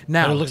does.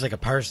 Now, But it looks like a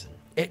person.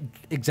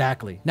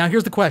 Exactly. Now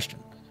here's the question.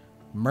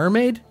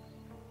 Mermaid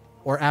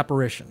or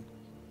apparition?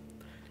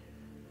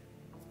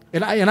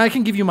 And I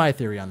can give you my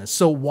theory on this.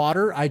 So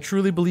water, I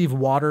truly believe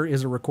water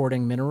is a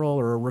recording mineral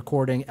or a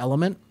recording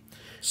element.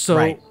 So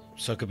Right.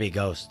 So it could be a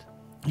ghost.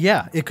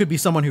 yeah, it could be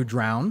someone who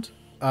drowned,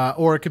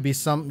 or it could be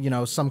some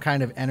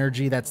kind of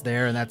energy that's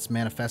there and that's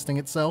manifesting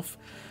itself.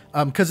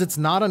 Because it's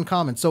not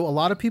uncommon. So a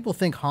lot of people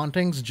think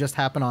hauntings just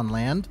happen on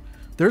land.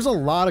 There's a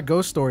lot of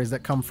ghost stories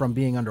that come from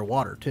being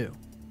underwater too.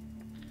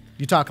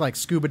 You talk like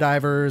scuba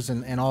divers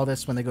and all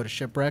this when they go to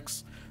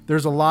shipwrecks.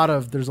 There's a lot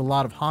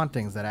of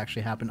hauntings that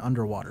actually happen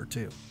underwater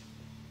too.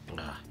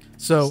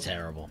 So It's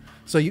terrible.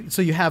 So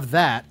you have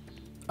that.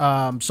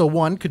 So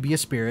one could be a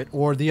spirit,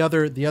 or the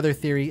other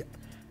theory,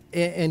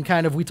 and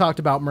kind of we talked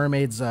about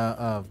mermaids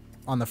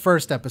on the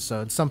first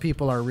episode. Some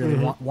people are really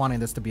wanting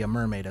this to be a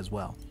mermaid as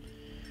well.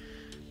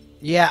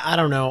 Yeah, I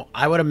don't know.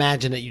 I would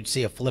imagine that you'd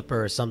see a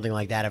flipper or something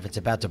like that if it's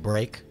about to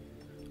break.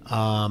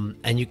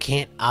 And you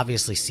can't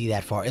obviously see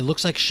that far. It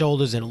looks like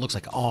shoulders and it looks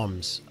like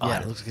arms.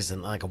 Yeah. It looks like it's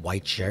in like a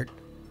white shirt.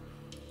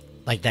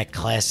 Like that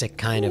classic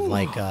kind of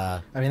like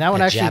I mean, that one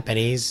like actually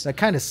Japanese. That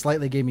kind of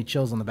slightly gave me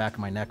chills on the back of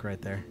my neck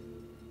right there.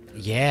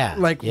 Yeah.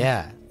 Like-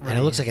 yeah. And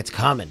it looks like it's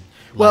coming.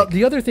 Well, Like,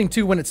 the other thing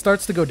too, when it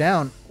starts to go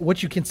down,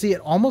 what you can see,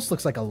 it almost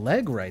looks like a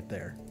leg right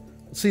there.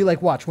 See,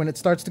 like watch when it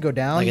starts to go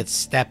down. like it's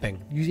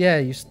stepping.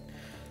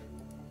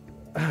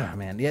 Oh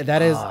man, yeah,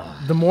 that is.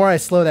 The more I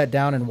slow that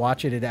down and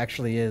watch it, it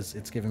actually is.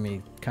 It's giving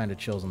me kind of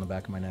chills on the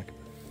back of my neck.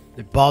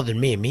 It bothered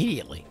me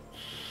immediately.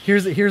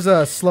 Here's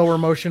a slower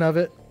motion of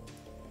it.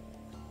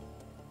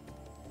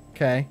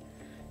 Okay,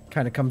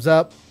 kind of comes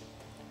up.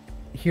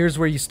 Here's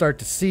where you start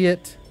to see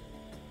it,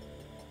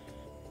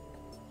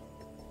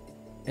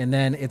 and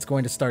then it's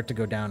going to start to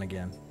go down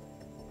again,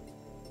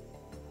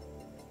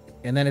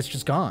 and then it's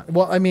just gone.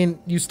 Well, I mean,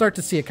 you start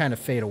to see it kind of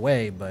fade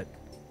away, but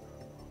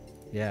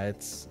yeah,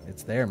 it's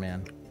there,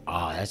 man.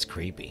 Oh, that's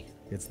creepy.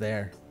 It's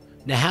there.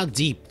 Now, how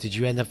deep did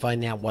you end up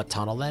finding out what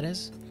tunnel that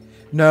is?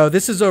 No,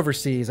 this is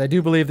overseas. I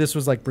do believe this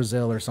was like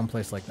Brazil or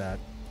someplace like that.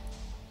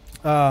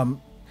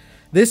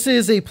 This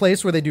is a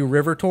place where they do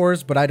river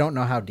tours, but I don't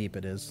know how deep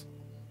it is.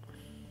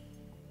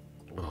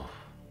 Oh.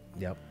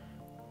 Yep.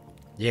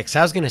 Yeah, because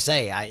I was going to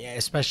say,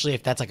 especially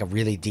if that's like a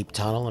really deep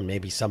tunnel and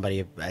maybe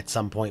somebody at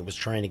some point was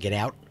trying to get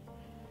out.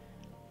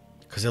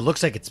 Because it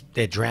looks like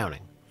they're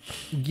drowning.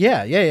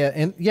 Yeah.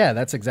 And yeah,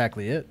 that's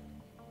exactly it.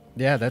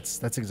 Yeah, that's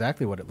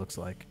exactly what it looks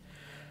like.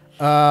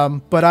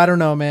 But I don't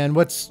know, man.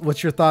 What's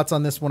your thoughts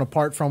on this one?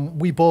 Apart from,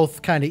 we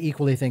both kind of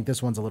equally think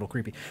this one's a little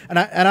creepy, and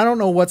I don't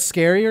know what's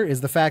scarier,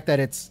 is the fact that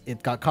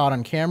it got caught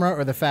on camera,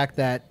 or the fact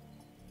that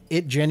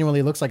it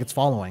genuinely looks like it's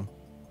following.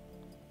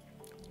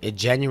 It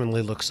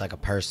genuinely looks like a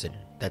person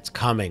that's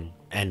coming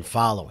and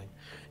following,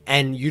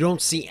 and you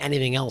don't see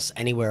anything else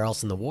anywhere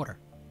else in the water.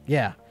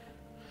 Yeah.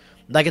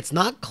 Like, it's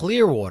not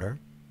clear water,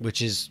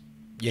 which is,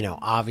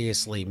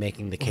 obviously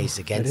making the case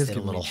against it a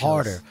giving me little chills.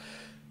 harder,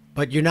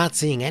 but you're not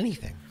seeing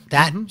anything.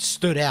 That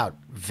stood out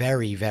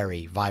very,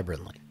 very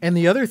vibrantly. And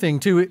the other thing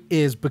too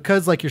is,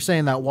 because like you're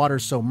saying, that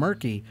water's so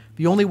murky,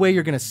 the only way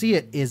you're going to see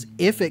it is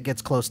if it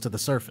gets close to the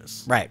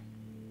surface. Right.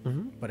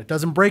 But it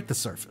doesn't break the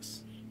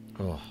surface.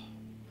 Oh.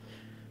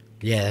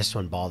 Yeah, this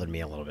one bothered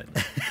me a little bit.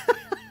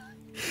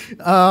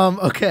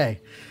 Okay.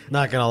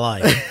 Not gonna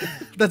lie.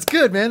 That's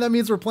good, man. That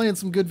means we're playing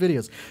some good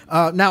videos.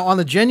 Now, on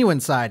the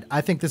genuine side,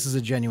 I think this is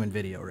a genuine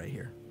video right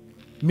here.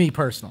 Me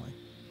personally.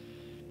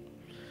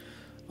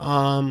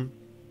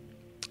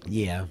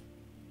 Yeah.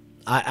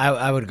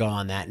 I would go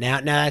on that.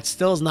 Now that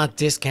still is not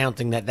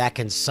discounting that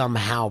can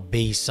somehow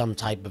be some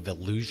type of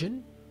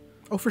illusion,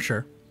 Oh, for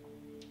sure.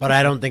 but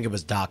I don't think it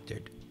was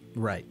doctored.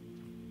 Right.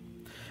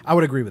 I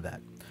would agree with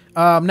that.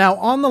 Now,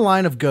 on the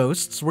line of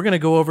ghosts, we're going to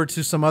go over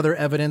to some other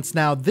evidence.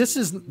 Now, that's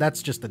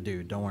just a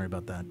dude. Don't worry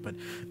about that.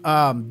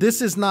 But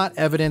this is not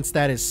evidence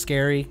that is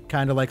scary,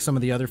 kind of like some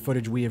of the other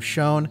footage we have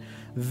shown.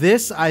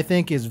 This, I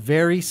think, is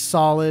very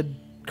solid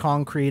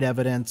concrete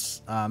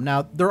evidence.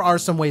 Now, there are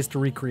some ways to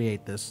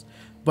recreate this,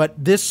 but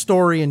this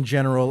story in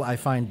general I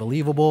find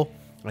believable.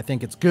 I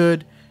think it's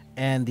good,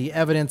 and the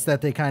evidence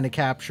that they kind of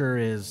capture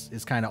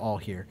is kind of all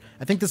here.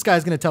 I think this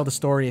guy's going to tell the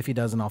story. If he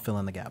doesn't, I'll fill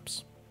in the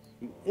gaps.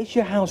 Is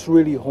your house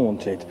really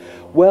haunted?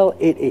 Well,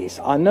 it is.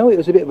 I know it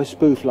was a bit of a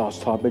spoof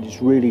last time, but it's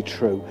really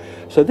true.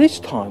 So this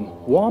time,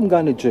 what I'm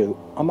going to do,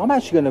 I'm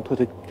actually going to put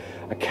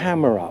a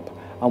camera up,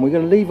 and we're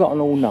going to leave it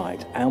on all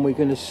night, and we're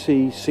going to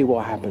see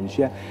what happens,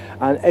 yeah?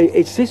 And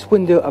it's this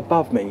window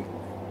above me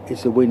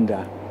is the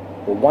window,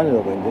 or one of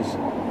the windows,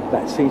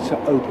 that seems to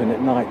open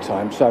at night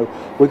time. So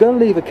we're going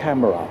to leave a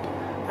camera up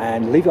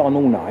and leave it on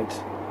all night,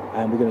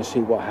 and we're going to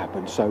see what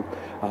happens. So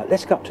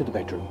let's go up to the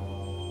bedroom.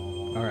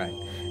 All right.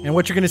 And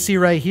what you're going to see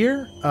right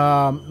here,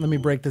 let me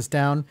break this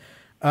down.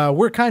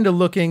 We're kind of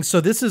looking,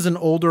 so this is an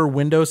older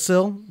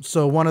windowsill.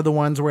 So one of the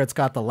ones where it's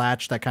got the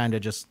latch that kind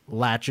of just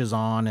latches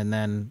on and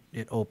then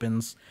it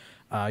opens.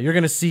 You're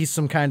going to see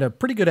some kind of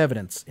pretty good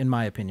evidence, in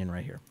my opinion,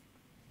 right here.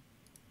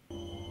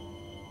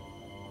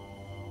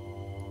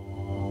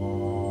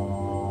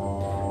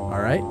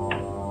 All right.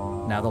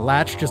 Now the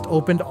latch just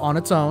opened on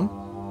its own.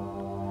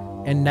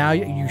 And now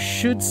you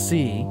should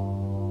see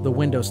the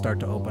window start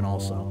to open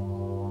also.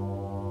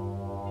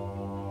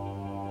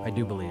 I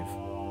do believe.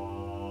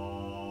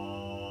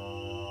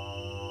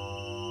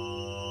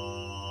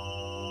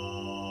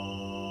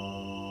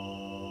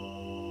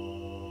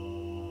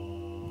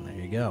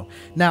 There you go.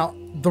 Now,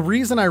 the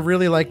reason I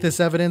really like this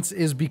evidence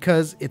is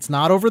because it's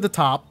not over the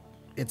top.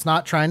 It's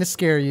not trying to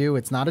scare you.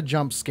 It's not a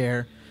jump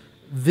scare.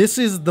 This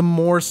is the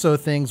more so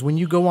things. When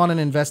you go on an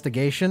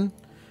investigation,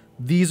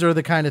 these are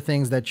the kind of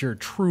things that you're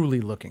truly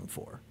looking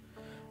for.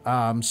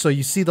 So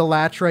you see the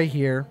latch right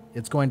here.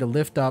 It's going to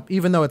lift up,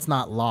 even though it's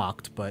not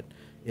locked, but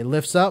it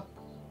lifts up,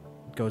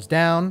 goes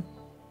down,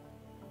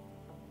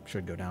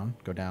 should go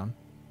down,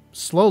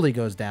 slowly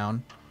goes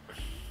down,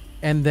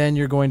 and then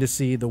you're going to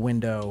see the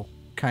window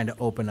kind of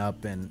open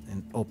up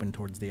and open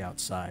towards the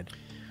outside.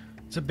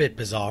 It's a bit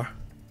bizarre.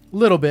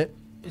 Little bit.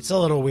 It's a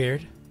little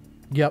weird.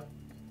 Yep.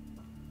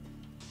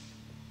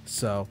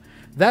 So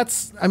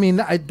that's, I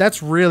mean,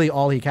 that's really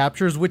all he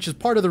captures, which is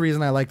part of the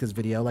reason I like this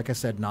video. Like I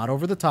said, not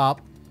over the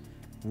top,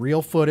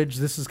 real footage.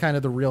 This is kind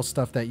of the real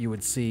stuff that you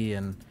would see.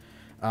 And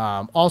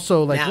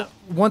also, like, now,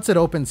 once it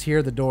opens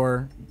here, the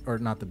door, or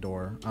not the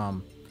door,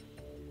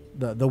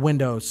 the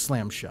window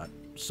slams shut.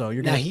 So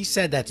you're now gonna, he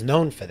said that's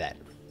known for that.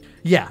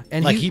 yeah,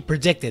 and Like he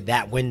predicted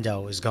that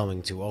window is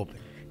going to open.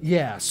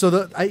 yeah.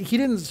 So he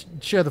didn't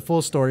share the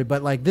full story,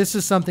 but like this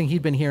is something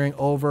he'd been hearing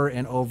over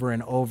and over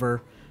and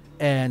over,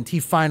 and he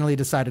finally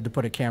decided to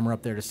put a camera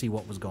up there to see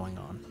what was going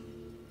on.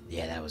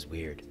 Yeah, that was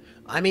weird.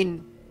 I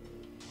mean,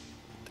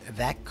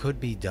 that could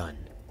be done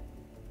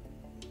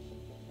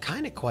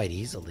kind of quite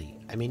easily.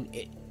 I mean,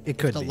 It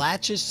could if the be.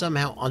 latch is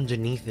somehow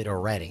underneath it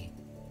already,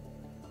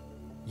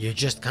 you're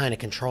just kind of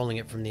controlling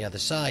it from the other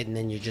side, and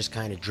then you're just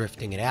kind of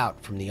drifting it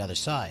out from the other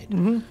side.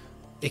 Mm-hmm.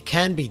 It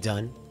can be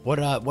done.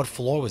 What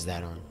floor was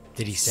that on?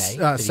 Did he say?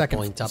 Did second,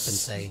 he point up and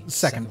say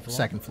second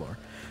floor?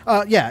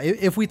 Yeah,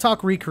 if we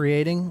talk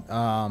recreating,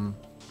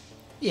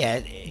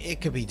 yeah, it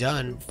could be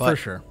done, but for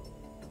sure.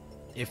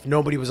 if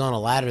nobody was on a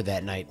ladder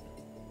that night,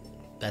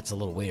 that's a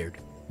little weird.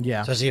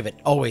 Yeah. Especially if it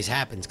always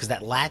happens, because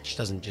that latch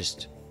doesn't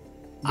just...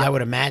 I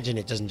would imagine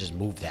it doesn't just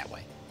move that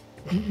way.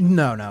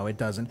 No, it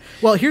doesn't.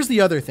 Well, here's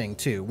the other thing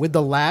too. With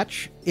the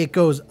latch, it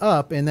goes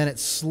up and then it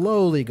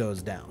slowly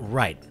goes down.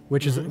 Right.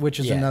 Which is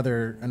Yeah.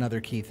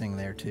 another key thing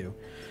there too.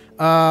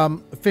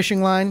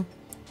 Fishing line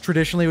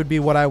traditionally would be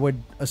what I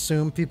would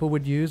assume people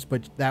would use,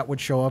 but that would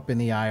show up in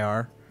the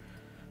IR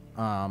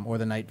or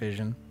the night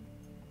vision.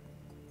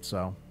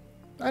 So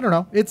I don't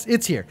know.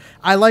 It's here.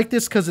 I like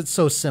this because it's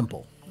so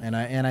simple. And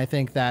I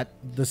think that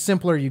the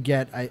simpler you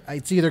get,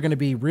 it's either going to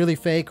be really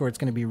fake or it's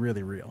going to be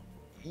really real.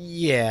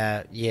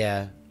 Yeah,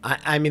 yeah.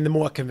 I mean, the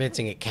more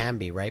convincing it can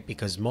be, right?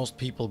 Because most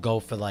people go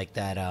for like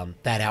that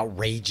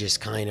outrageous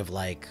kind of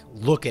like,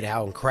 look at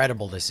how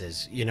incredible this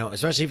is, you know,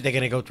 especially if they're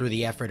going to go through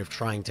the effort of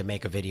trying to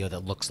make a video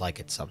that looks like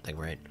it's something,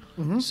 right?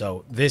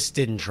 So this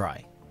didn't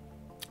try.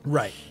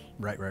 Right.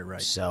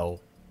 So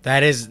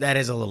that is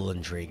a little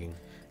intriguing.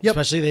 Yep.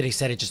 Especially that he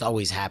said it just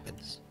always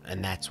happens,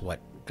 and that's what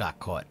got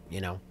caught,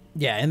 you know?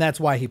 Yeah, and that's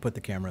why he put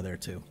the camera there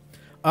too.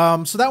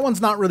 So that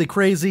one's not really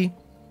crazy.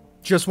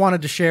 Just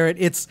wanted to share it.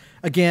 It's,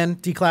 again,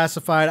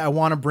 declassified. I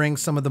want to bring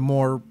some of the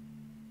more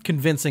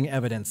convincing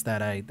evidence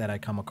that I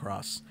come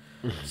across.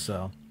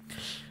 So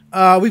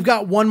we've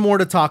got one more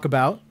to talk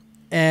about.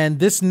 And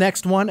this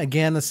next one,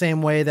 again, the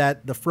same way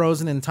that the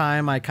Frozen in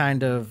Time, I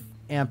kind of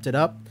amped it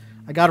up.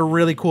 I got a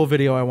really cool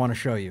video I want to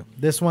show you.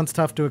 This one's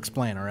tough to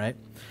explain, all right?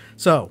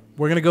 So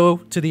we're going to go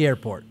to the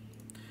airport.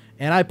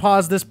 And I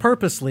paused this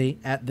purposely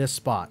at this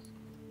spot.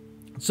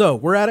 So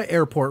we're at an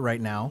airport right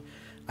now.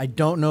 I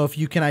don't know if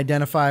you can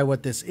identify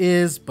what this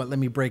is, but let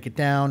me break it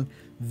down.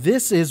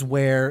 This is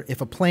where, if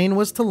a plane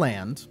was to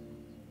land,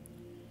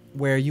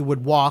 where you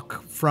would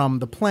walk from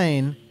the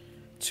plane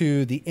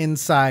to the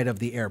inside of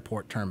the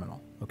airport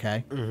terminal,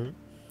 okay?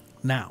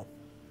 Now,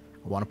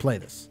 I want to play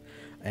this.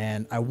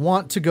 And I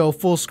want to go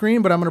full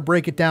screen, but I'm going to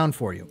break it down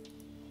for you.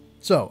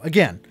 So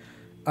again,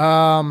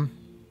 the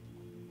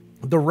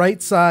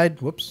right side,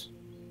 whoops.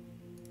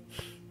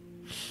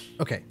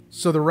 Okay,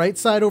 so the right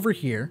side over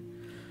here,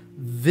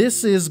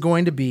 this is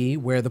going to be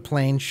where the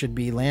plane should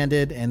be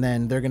landed, and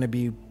then you're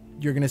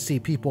going to see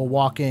people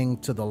walking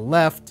to the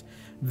left.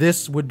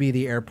 This would be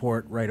the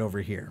airport right over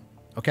here.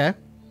 Okay?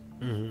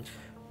 Mm-hmm.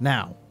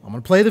 Now, I'm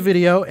going to play the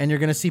video, and you're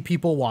going to see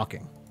people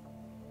walking.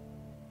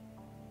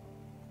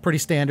 Pretty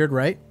standard,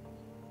 right?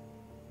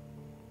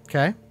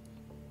 Okay?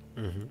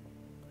 Mm-hmm.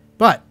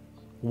 But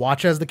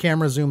watch as the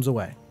camera zooms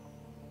away.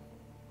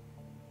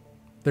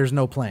 There's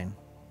no plane.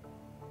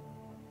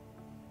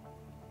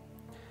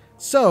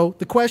 So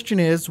the question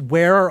is,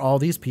 where are all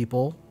these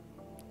people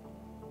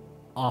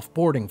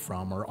offboarding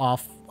from or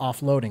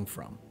offloading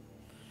from?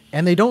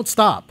 And they don't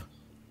stop.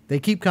 They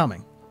keep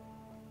coming.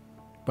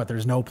 But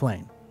there's no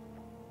plane.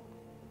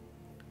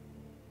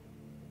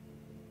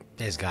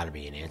 There's got to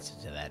be an answer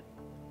to that.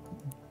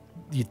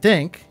 You'd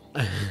think.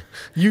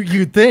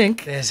 You'd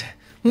think. There's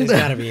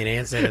got to be an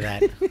answer to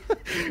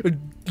that.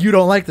 You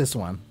don't like this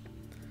one.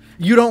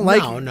 You don't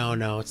like.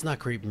 No. It's not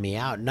creeping me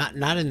out. Not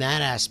in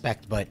that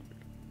aspect, but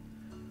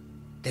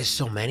there's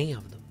so many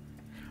of them.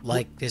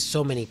 Like, there's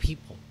so many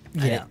people.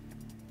 Yeah.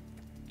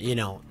 You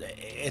know,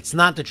 it's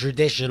not the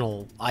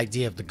traditional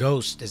idea of the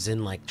ghost as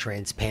in like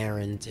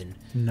transparent and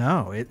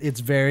No, it's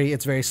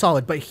very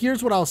solid. But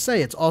here's what I'll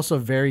say. It's also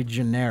very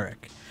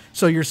generic.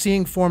 So you're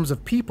seeing forms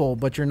of people,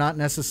 but you're not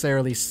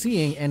necessarily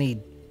seeing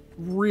any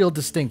real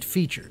distinct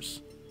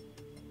features.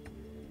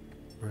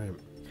 right.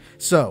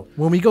 So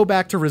when we go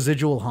back to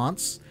residual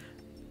haunts,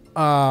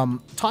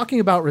 talking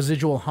about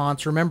residual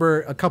haunts,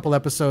 remember a couple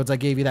episodes I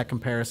gave you that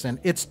comparison.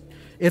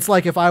 It's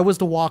like if I was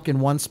to walk in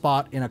one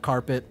spot in a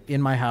carpet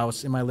in my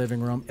house, in my living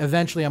room,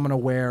 eventually I'm going to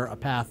wear a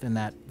path in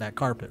that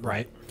carpet,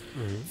 right?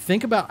 Mm-hmm.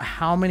 Think about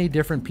how many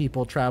different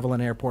people travel an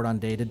airport on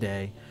day to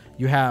day.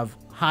 You have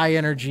high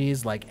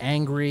energies like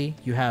angry.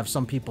 You have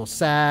some people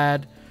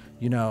sad,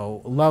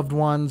 loved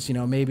ones,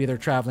 maybe they're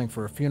traveling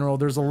for a funeral.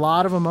 There's a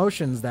lot of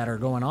emotions that are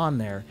going on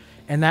there.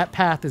 And that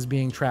path is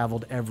being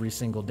traveled every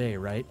single day,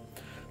 right?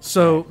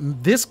 So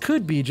this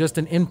could be just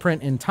an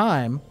imprint in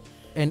time.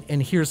 And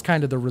here's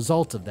kind of the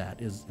result of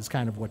that is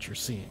kind of what you're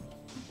seeing.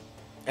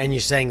 And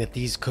you're saying that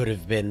these could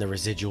have been the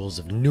residuals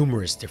of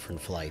numerous different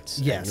flights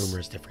Yes. at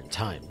numerous different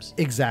times.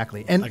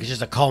 Exactly. And Like it's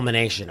just a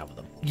culmination of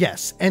them.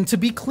 yes. And to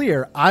be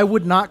clear, I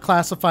would not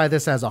classify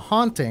this as a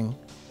haunting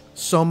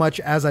so much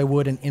as I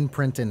would an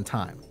imprint in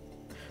time.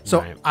 So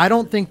Right. I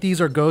don't think these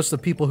are ghosts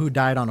of people who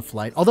died on a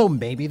flight, although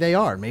maybe they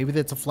are. Maybe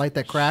it's a flight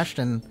that crashed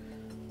and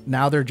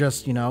now they're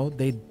just,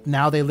 they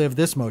live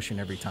this motion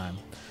every time.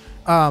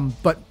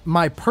 But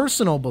my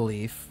personal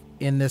belief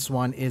in this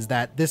one is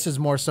that this is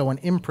more so an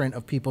imprint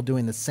of people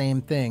doing the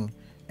same thing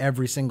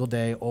every single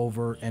day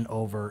over and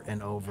over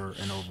and over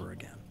and over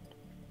again.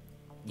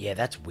 Yeah,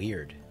 that's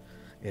weird.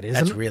 It is.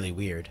 That's really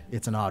weird.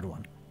 It's an odd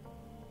one.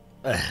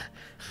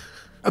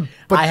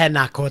 I had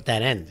not caught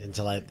that end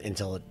until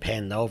it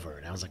panned over,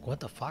 and I was like, "What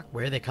the fuck?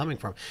 Where are they coming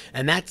from?"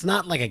 And that's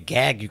not like a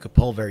gag you could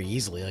pull very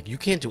easily. Like you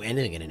can't do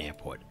anything in an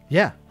airport.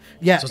 Yeah.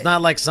 Yeah. So it's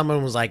not like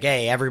someone was like,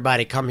 "Hey,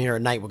 everybody, come here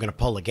at night. We're gonna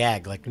pull a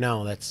gag." Like,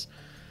 no, there's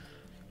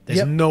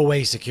Yep. no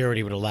way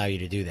security would allow you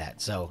to do that.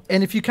 So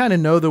And if you kind of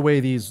know the way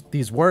these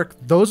work,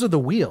 those are the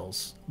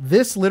wheels.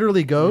 This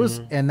literally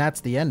goes, and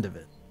that's the end of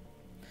it.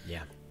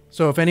 yeah,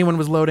 So if anyone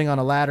was loading on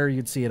a ladder,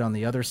 you'd see it on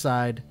the other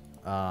side.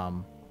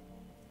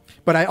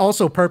 But I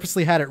also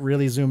purposely had it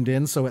really zoomed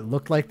in so it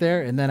looked like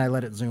there, and then I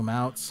let it zoom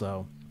out.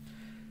 So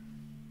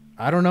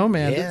I don't know,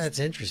 man. yeah, that's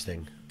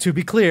interesting. To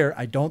be clear,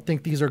 I don't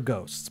think these are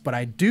ghosts, but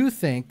I do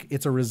think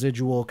it's a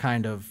residual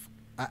kind of,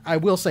 I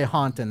will say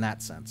haunt in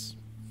that sense.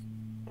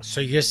 So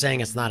you're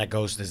saying it's not a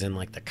ghost, as in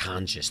like the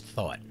conscious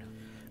thought?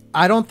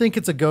 I don't think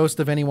it's a ghost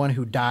of anyone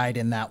who died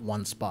in that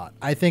one spot.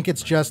 I think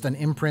it's just an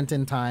imprint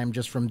in time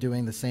just from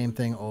doing the same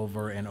thing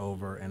over and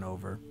over and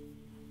over.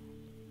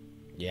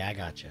 Yeah, I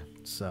gotcha.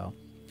 So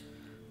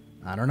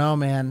I don't know,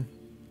 man.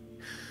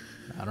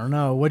 I don't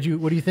know. What do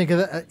you think of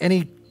that?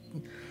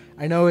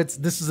 I know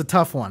this is a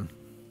tough one.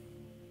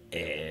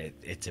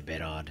 It's a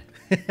bit odd.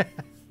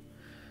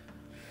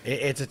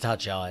 It's a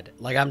touch odd.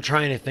 Like, I'm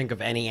trying to think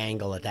of any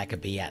angle that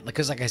could be at.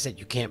 Because, like I said,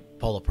 you can't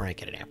pull a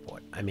prank at an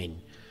airport. I mean,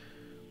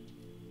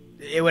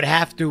 it would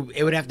have to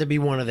be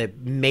one of the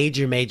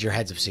major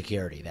heads of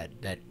security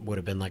that would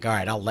have been like, all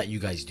right, I'll let you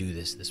guys do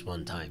this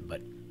one time.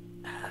 But,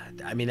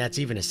 I mean, that's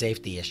even a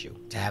safety issue.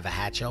 To have a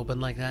hatch open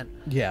like that?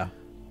 Yeah.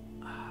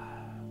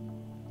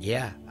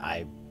 Yeah,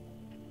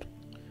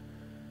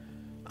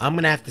 I'm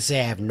going to have to say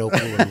I have no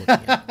clue what I'm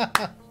looking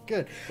at.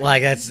 Good.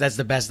 Like that's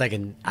the best I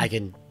can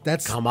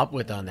That's- come up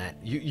with on that.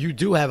 You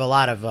do have a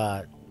lot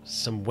of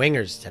some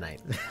wingers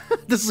tonight.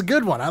 This is a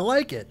good one. I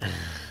like it.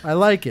 I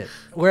like it.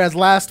 Whereas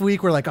last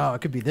week we're like, oh,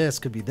 it could be this,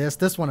 could be this.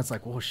 This one, it's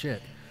like, oh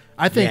shit.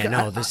 I think Yeah,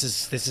 no, this is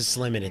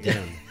slimming it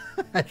down.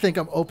 I think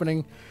I'm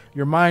opening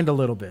your mind a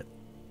little bit.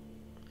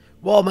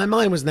 Well, my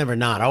mind was never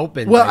not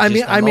open. Well, I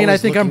I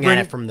always think I'm looking at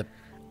bringing- it from the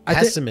I thi-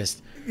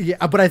 pessimist.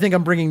 Yeah, but I think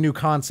I'm bringing new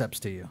concepts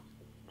to you.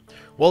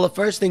 Well, the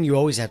first thing you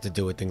always have to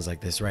do with things like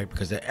this, right?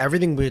 Because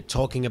everything we're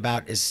talking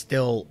about is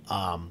still,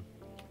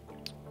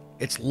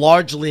 it's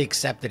largely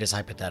accepted as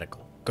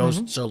hypothetical.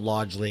 Ghosts are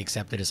largely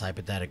accepted as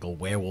hypothetical.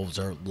 Werewolves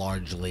are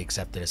largely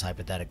accepted as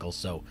hypothetical.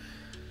 So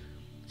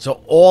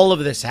all of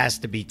this has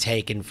to be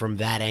taken from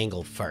that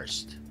angle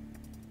first.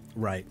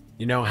 Right.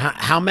 You know,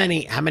 how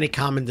many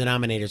common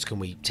denominators can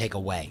we take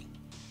away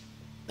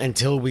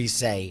until we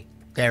say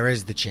there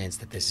is the chance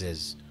that this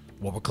is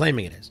what we're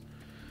claiming it is?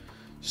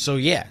 So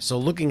yeah, so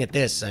looking at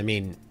this, I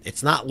mean,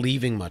 it's not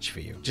leaving much for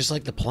you. Just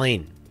like the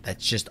plane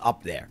that's just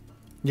up there.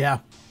 Yeah.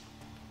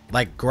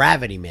 Like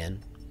gravity,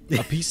 man.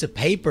 A piece of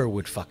paper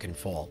would fucking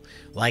fall.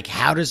 Like,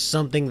 how does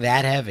something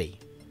that heavy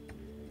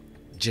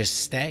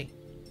just stay?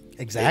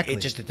 Exactly.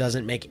 It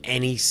doesn't make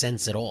any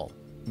sense at all.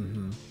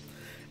 And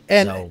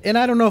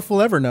I don't know if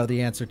we'll ever know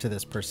the answer to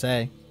this per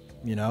se,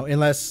 you know,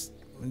 unless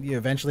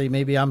eventually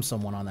maybe I'm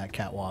someone on that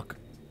catwalk.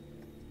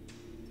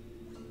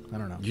 I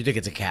don't know. You think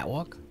it's a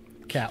catwalk?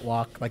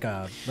 Catwalk, like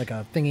a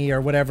thingy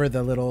or whatever,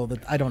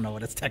 I don't know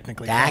what it's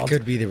technically That called.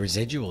 could be the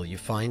residual. You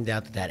find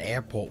out that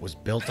airport was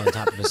built on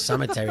top of a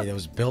cemetery that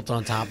was built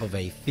on top of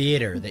a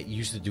theater that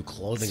used to do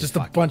clothing. It's just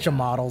a bunch of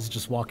models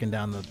just walking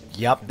down the...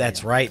 Yep,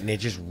 that's right. And they're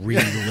just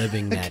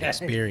reliving that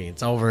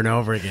experience over and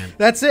over again.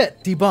 That's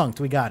it. Debunked.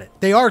 We got it.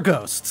 They are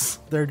ghosts.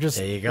 They're just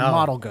There you go.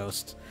 model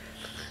ghosts.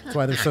 That's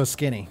why they're so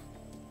skinny.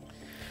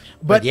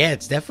 But yeah,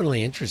 it's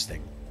definitely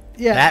interesting.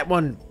 Yeah.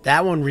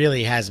 That one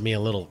really has me a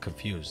little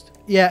confused.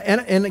 Yeah,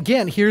 and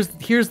again, here's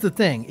the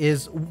thing,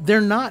 is they're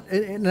not,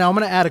 now I'm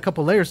going to add a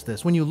couple layers to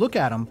this. When you look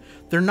at them,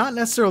 they're not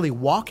necessarily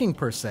walking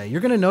per se.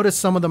 You're going to notice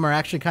some of them are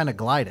actually kind of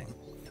gliding.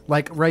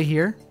 Like right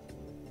here.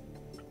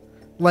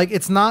 Like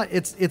it's not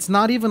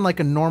even like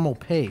a normal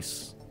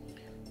pace.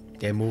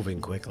 They're moving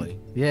quickly.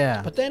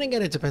 Yeah. But then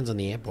again, it depends on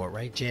the airport,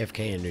 right?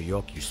 JFK in New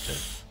York used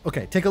to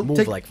Okay,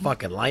 move like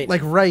fucking lightning.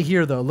 Like right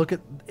here though. Look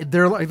at,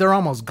 they're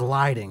almost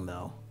gliding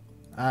though.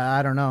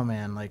 I don't know,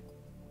 man. Like,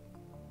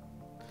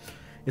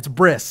 it's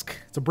brisk.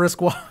 It's a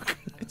brisk walk.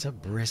 It's a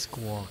brisk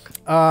walk.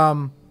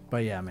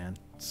 But yeah, man.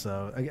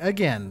 So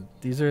again,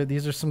 these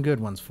are some good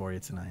ones for you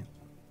tonight.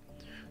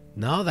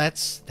 No,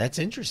 that's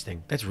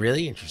interesting. That's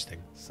really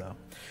interesting. So,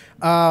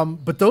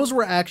 but those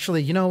were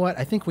actually, you know what?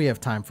 I think we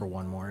have time for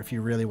one more. If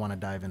you really want to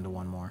dive into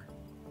one more.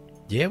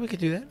 Yeah, we could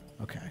do that.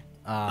 Okay.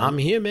 I'm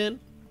here, man.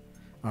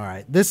 All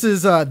right.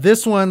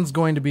 This one's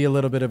going to be a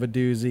little bit of a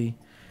doozy.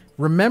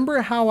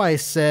 Remember how I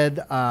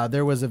said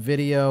there was a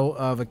video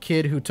of a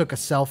kid who took a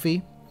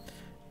selfie,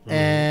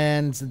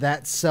 and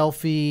that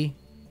selfie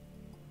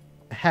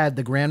had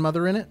the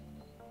grandmother in it?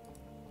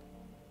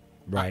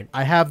 Right.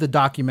 I have the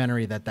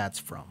documentary that's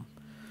from.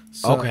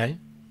 So, Okay.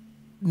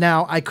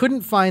 Now, I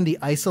couldn't find the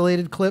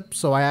isolated clip,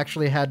 so I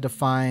actually had to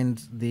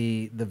find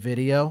the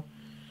video,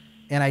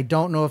 and I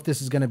don't know if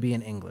this is going to be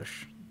in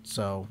English.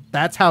 So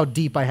that's how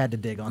deep I had to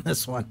dig on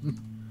this one.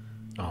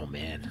 Oh,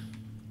 man.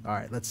 All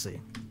right, let's see.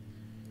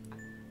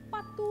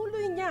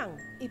 Patuloy niyang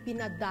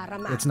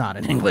ipinadarama. It's not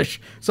in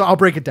English, so I'll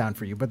break it down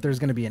for you, but there's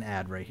going to be an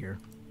ad right here.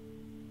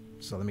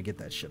 So let me get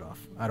that shit off.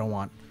 I don't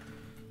want...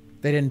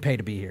 They didn't pay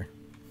to be here.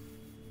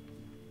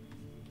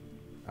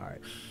 All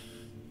right.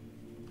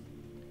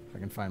 If I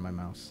can find my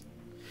mouse.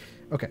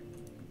 Okay.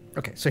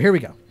 Okay, so here we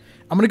go.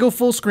 I'm going to go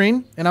full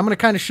screen, and I'm going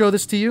to kind of show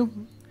this to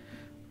you.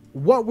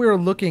 What we're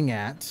looking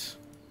at...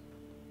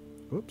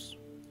 Oops.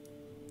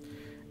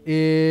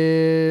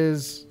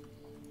 Is...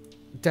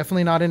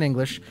 Definitely not in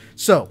English.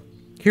 So,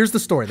 here's the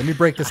story. Let me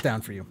break this down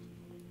for you.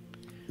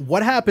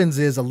 What happens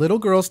is a little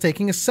girl's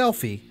taking a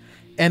selfie,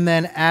 and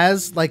then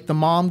as like the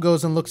mom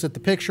goes and looks at the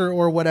picture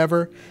or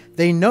whatever,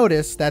 they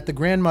notice that the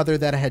grandmother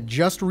that had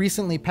just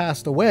recently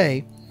passed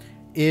away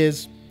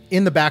is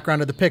in the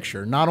background of the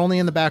picture. Not only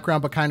in the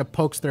background, but kind of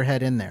pokes their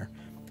head in there.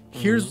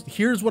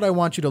 Here's what I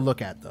want you to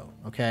look at though,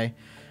 okay?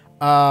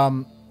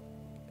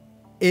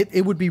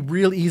 It would be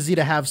real easy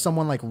to have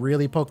someone like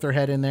really poke their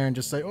head in there and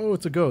just say, oh,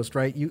 it's a ghost,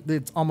 right?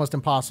 It's almost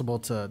impossible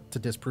to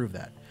disprove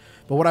that.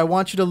 But what I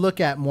want you to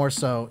look at more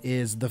so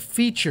is the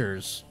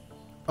features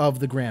of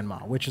the grandma,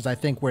 which is, I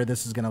think, where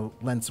this is going to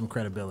lend some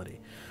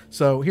credibility.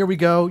 So here we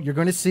go. You're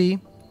going to see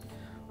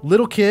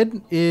little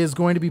kid is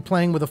going to be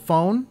playing with a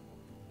phone.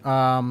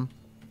 And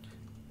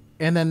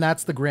then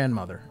that's the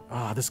grandmother.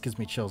 Oh, this gives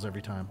me chills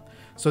every time.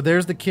 So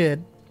there's the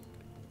kid.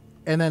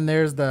 And then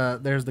there's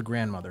the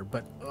grandmother.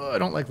 But I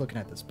don't like looking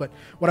at this. But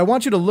what I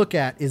want you to look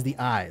at is the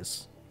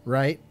eyes,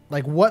 right?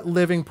 Like, what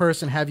living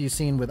person have you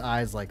seen with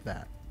eyes like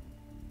that?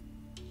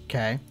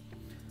 Okay.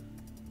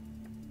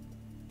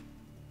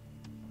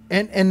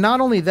 And not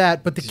only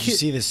that, but the Did kid... you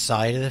see the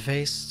side of the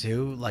face,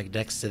 too? Like,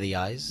 next to the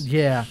eyes?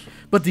 Yeah.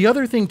 But the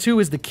other thing, too,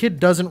 is the kid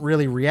doesn't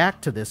really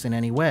react to this in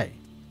any way.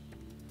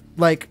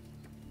 Like,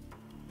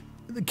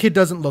 the kid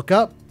doesn't look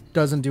up,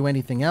 doesn't do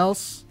anything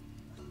else.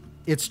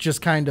 It's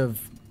just kind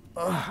of...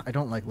 I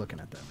don't like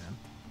looking at that,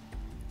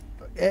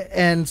 man.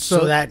 And so...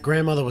 So that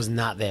grandmother was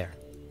not there?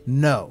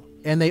 No.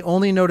 and they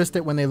only noticed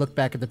it when they looked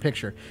back at the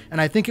picture. And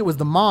I think it was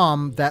the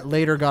mom that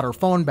later got her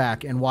phone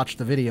back and watched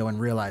the video and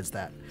realized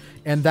that.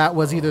 And that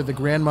was either the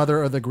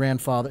grandmother or the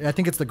grandfather. I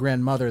think it's the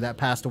grandmother that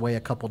passed away a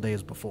couple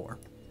days before.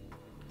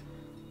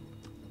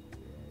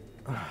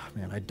 Oh,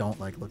 man, I don't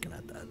like looking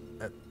at that.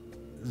 That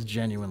is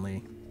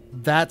genuinely,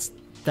 that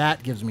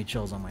gives me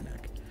chills on my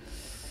neck.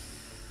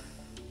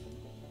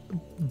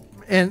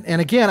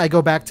 And again, I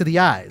go back to the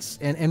eyes.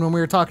 And when we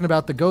were talking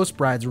about the ghost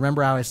brides,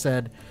 remember how I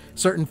said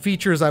certain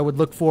features I would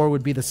look for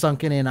would be the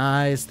sunken in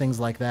eyes, things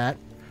like that.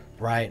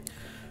 Right.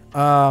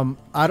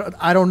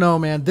 I don't know,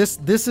 man.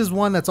 This is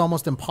one that's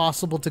almost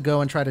impossible to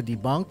go and try to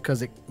debunk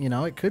because it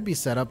could be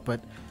set up,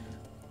 but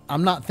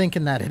I'm not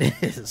thinking that it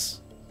is.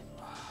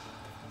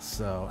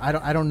 So I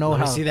don't know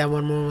how. Let me see that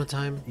one more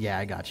time. Yeah,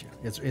 I got you.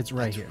 It's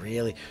right here.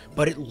 Really,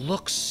 but it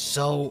looks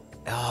so.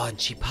 Oh, and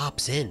she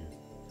pops in.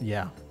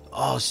 Yeah.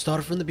 Oh,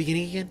 start from the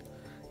beginning again.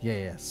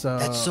 Yeah. So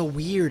that's so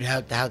weird.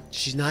 How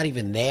she's not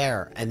even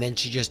there, and then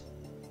she just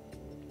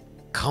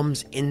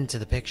comes into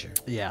the picture.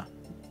 Yeah.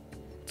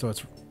 So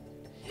it's.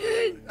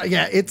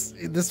 Yeah, it's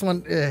this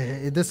one.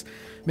 This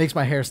makes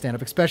my hair stand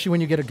up, especially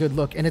when you get a good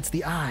look, and it's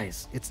the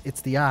eyes.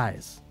 It's the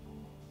eyes.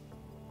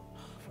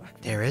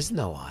 There is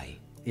no eye.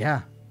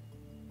 Yeah.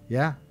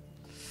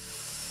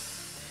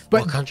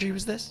 But what country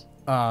was this?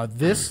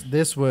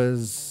 This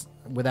was,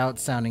 without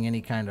sounding any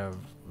kind of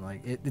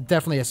like it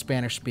definitely a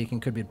Spanish speaking,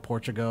 could be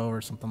Portugal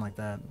or something like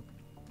that.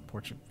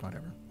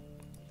 Whatever.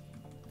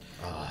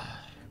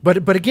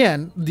 But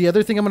again, the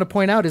other thing I'm going to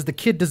point out is the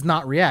kid does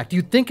not react.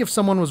 You'd think if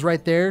someone was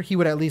right there, he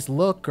would at least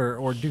look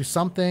or do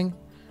something.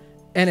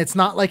 And it's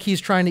not like he's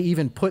trying to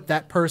even put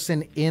that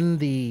person in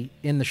the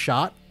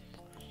shot.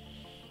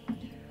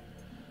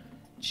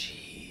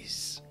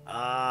 Jeez.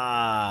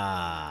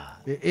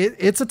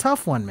 It's a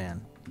tough one,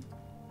 man.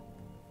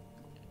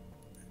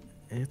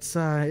 It's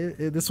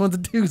this one's a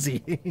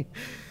doozy.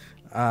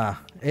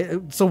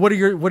 So what are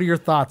your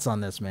thoughts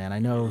on this, man? I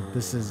know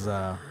this is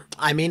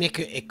I mean,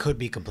 it could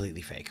be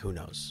completely fake. Who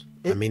knows?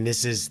 I mean,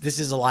 this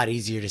is a lot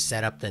easier to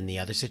set up than the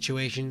other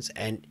situations,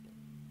 and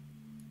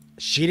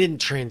she didn't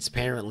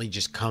transparently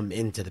just come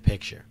into the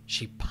picture.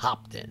 She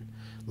popped in.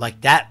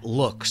 Like, that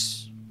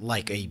looks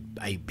like a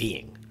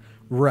being.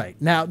 Right.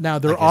 Now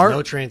there's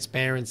no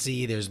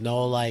transparency. There's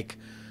no, like,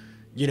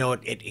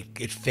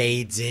 it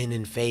fades in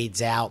and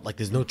fades out. Like,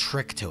 there's no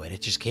trick to it.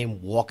 It just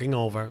came walking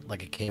over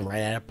like it came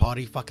right out of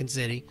Party fucking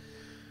City,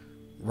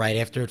 right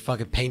after it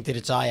fucking painted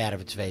its eye out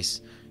of its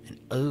face. And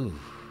ooh.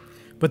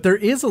 But there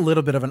is a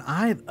little bit of an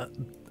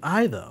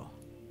eye though.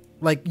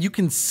 Like, you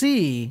can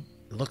see.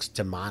 It looks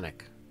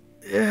demonic.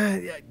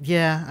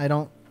 Yeah, I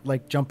don't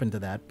like jump into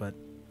that, but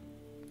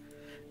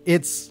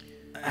it's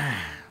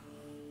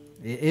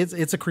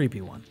a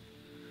creepy one.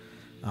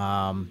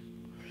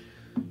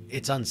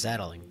 It's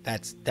unsettling.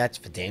 That's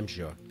for damn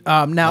sure.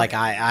 Now, like,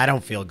 I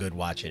don't feel good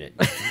watching it.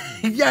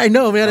 Yeah, I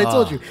know, man. I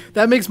told you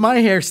that makes my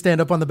hair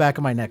stand up on the back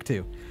of my neck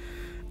too.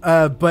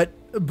 But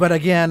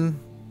again,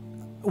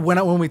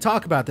 when we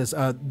talk about this,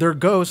 they're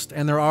ghosts,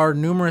 and there are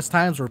numerous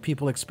times where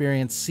people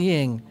experience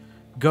seeing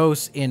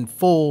ghosts in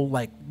full,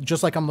 like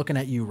just like I'm looking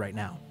at you right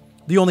now.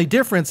 The only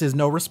difference is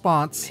no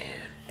response,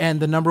 and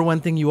the number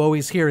one thing you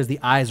always hear is the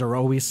eyes are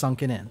always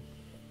sunken in.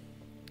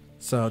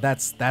 So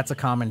that's a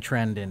common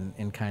trend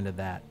in kind of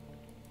that.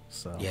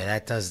 So yeah,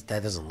 that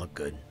doesn't look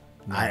good.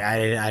 No.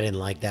 I didn't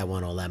like that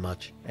one all that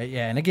much.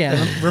 Yeah, and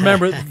again,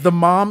 remember the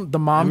mom.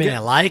 I mean, I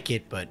like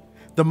it, but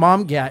the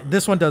mom. Yeah,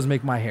 this one does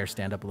make my hair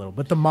stand up a little.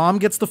 But the mom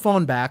gets the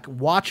phone back,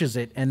 watches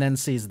it, and then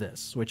sees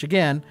this, which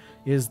again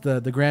is the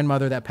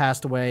grandmother that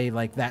passed away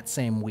like that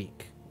same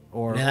week.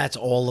 Or now that's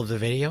all of the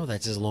video.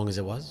 That's as long as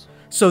it was.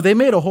 So they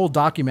made a whole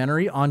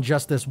documentary on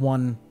just this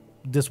one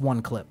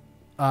clip.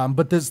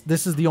 But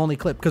this is the only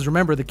clip, because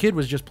remember, the kid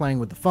was just playing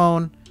with the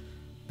phone.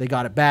 They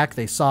got it back.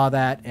 They saw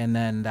that, and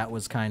then that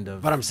was kind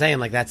of. But I'm saying,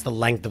 like, that's the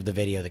length of the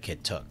video the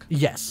kid took.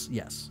 Yes.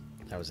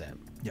 That was it.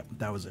 Yep,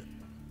 that was it.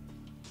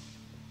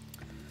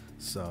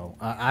 So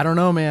I don't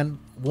know, man.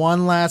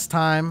 One last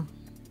time.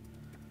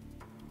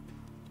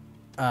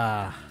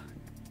 I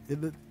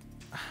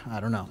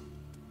don't know.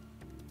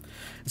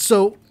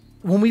 So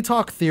when we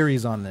talk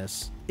theories on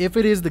this, if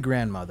it is the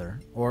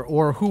grandmother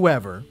or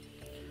whoever.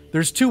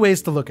 There's two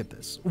ways to look at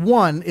this.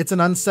 One, it's an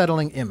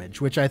unsettling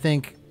image, which I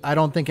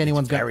don't think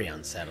anyone's going to... Very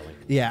unsettling.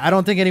 Yeah, I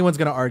don't think anyone's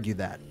going to argue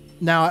that.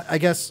 Now, I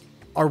guess,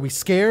 are we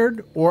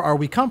scared or are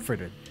we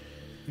comforted?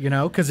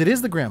 Because it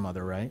is the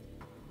grandmother, right?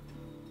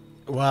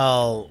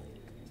 Well,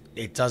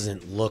 it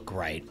doesn't look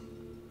right.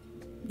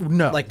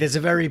 No. Like, there's a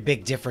very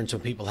big difference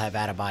when people have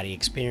out-of-body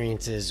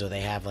experiences or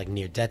they have, like,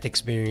 near-death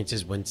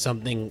experiences when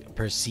something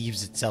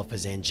perceives itself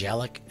as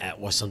angelic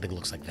or something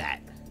looks like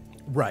that.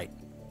 Right.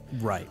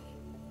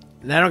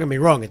 Now, don't get me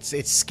wrong,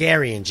 it's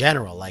scary in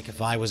general. Like,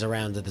 if I was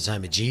around at the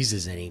time of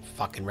Jesus and he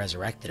fucking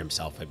resurrected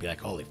himself, I'd be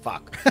like, holy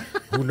fuck.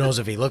 Who knows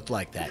if he looked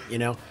like that,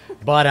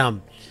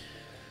 But,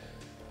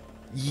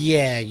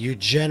 yeah, you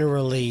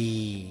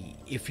generally,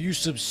 if you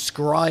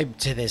subscribe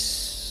to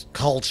this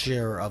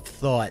culture of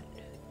thought,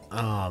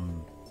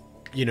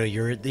 you know,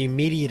 you're the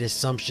immediate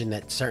assumption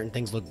that certain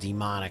things look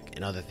demonic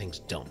and other things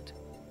don't.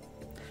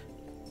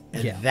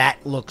 And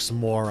that looks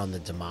more on the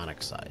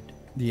demonic side.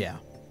 Yeah.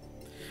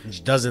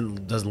 Which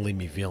doesn't leave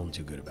me feeling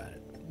too good about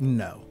it.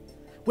 No.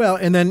 Well,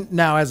 and then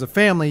now as a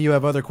family, you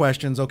have other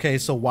questions. Okay,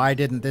 so why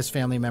didn't this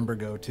family member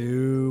go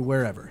to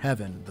wherever,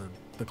 heaven,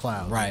 the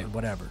clouds, right, or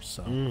whatever?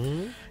 So,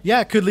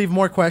 yeah, it could leave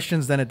more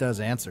questions than it does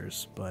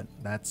answers. But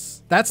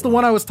that's the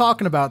one I was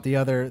talking about the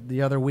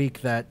other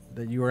week that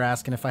you were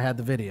asking if I had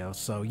the video.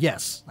 So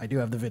yes, I do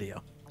have the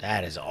video.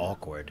 That is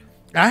awkward.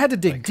 I had to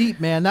dig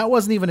deep, man. That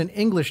wasn't even an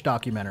English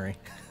documentary.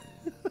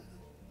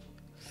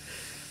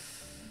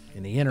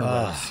 In the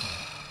interwebs.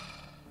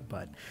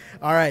 But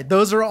all right,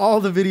 those are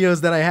all the videos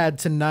that I had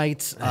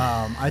tonight.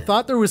 I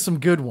thought there was some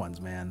good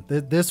ones, man.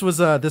 This was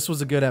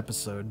a good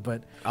episode.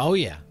 But oh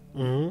yeah,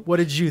 what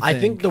did you think? I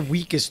think the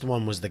weakest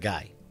one was the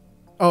guy.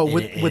 Oh,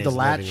 with the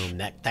latch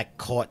that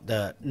caught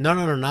the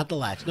no, not the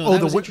latch. No,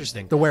 that was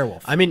interesting. The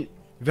werewolf. I mean,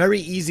 very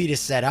easy to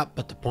set up,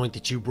 but the point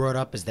that you brought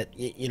up is that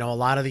you know a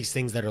lot of these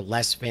things that are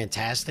less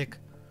fantastic,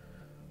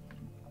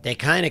 they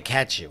kind of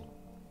catch you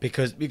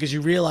because you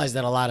realize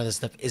that a lot of this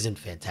stuff isn't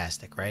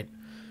fantastic, right?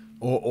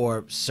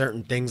 Or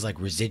certain things like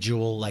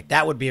residual, like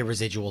that would be a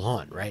residual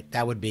haunt, right?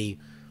 That would be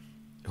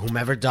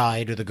whomever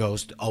died or the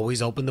ghost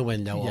always open the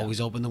window,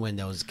 always open the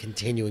windows,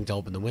 continuing to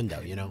open the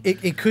window, you know?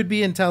 It could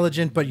be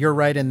intelligent, but you're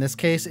right. In this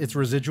case, it's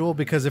residual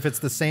because if it's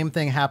the same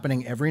thing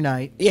happening every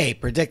night. Yeah, he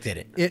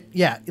predicted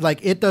it. Like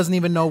it doesn't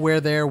even know we're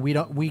there.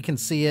 We can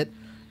see it.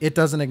 It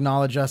doesn't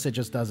acknowledge us. It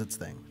just does its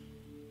thing.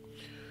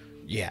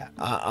 Yeah.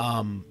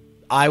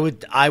 I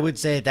would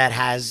say that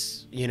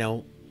has, you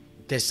know,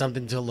 there's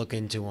something to look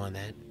into on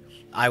that.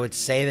 I would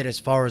say that as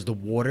far as the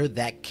water,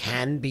 that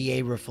can be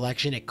a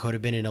reflection. It could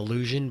have been an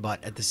illusion,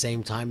 but at the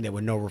same time, there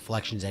were no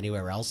reflections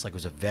anywhere else. Like it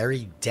was a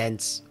very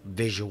dense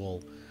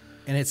visual.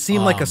 And it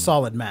seemed like a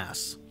solid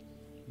mass.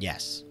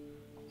 Yes.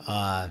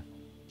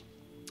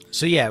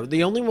 So yeah,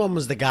 the only one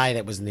was the guy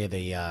that was near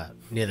the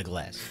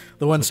glass.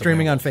 The one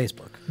streaming on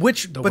Facebook.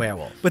 The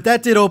werewolf. But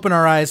that did open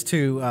our eyes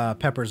to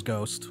Pepper's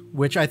ghost,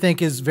 which I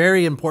think is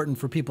very important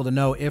for people to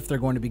know if they're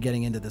going to be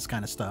getting into this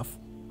kind of stuff.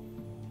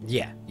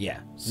 Yeah.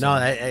 No,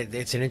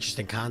 it's an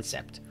interesting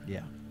concept.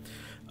 Yeah.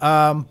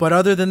 But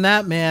other than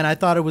that, man, I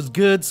thought it was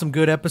good. Some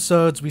good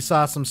episodes. We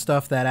saw some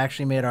stuff that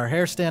actually made our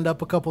hair stand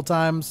up a couple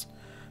times.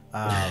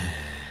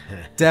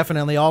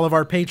 Definitely all of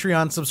our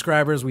Patreon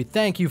subscribers, we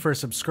thank you for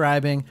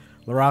subscribing.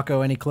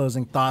 Larocco, any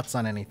closing thoughts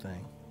on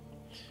anything?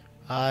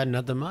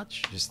 Nothing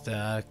much. Just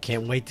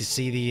can't wait to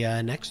see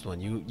the next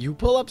one. You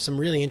pull up some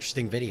really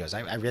interesting videos.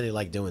 I really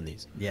like doing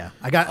these. Yeah.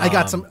 I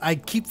got some. I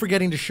keep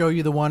forgetting to show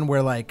you the one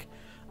where like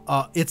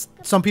it's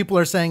some people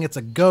are saying it's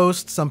a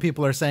ghost, some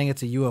people are saying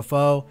it's a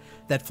UFO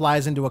that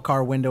flies into a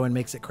car window and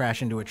makes it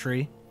crash into a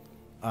tree.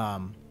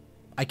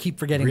 I keep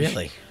forgetting.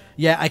 Really?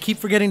 Yeah, I keep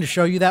forgetting to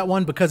show you that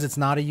one because it's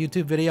not a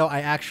YouTube video.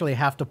 I actually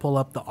have to pull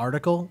up the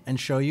article and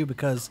show you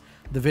because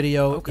the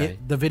video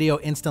the video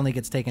instantly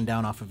gets taken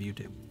down off of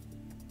YouTube.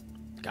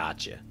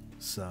 Gotcha.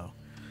 So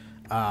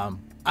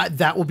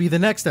that will be the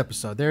next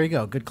episode. There you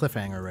go. Good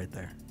cliffhanger right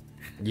there.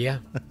 Yeah.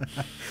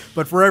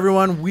 But for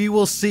everyone, we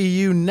will see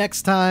you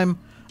next time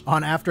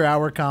on After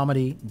Hour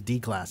Comedy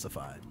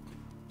Declassified.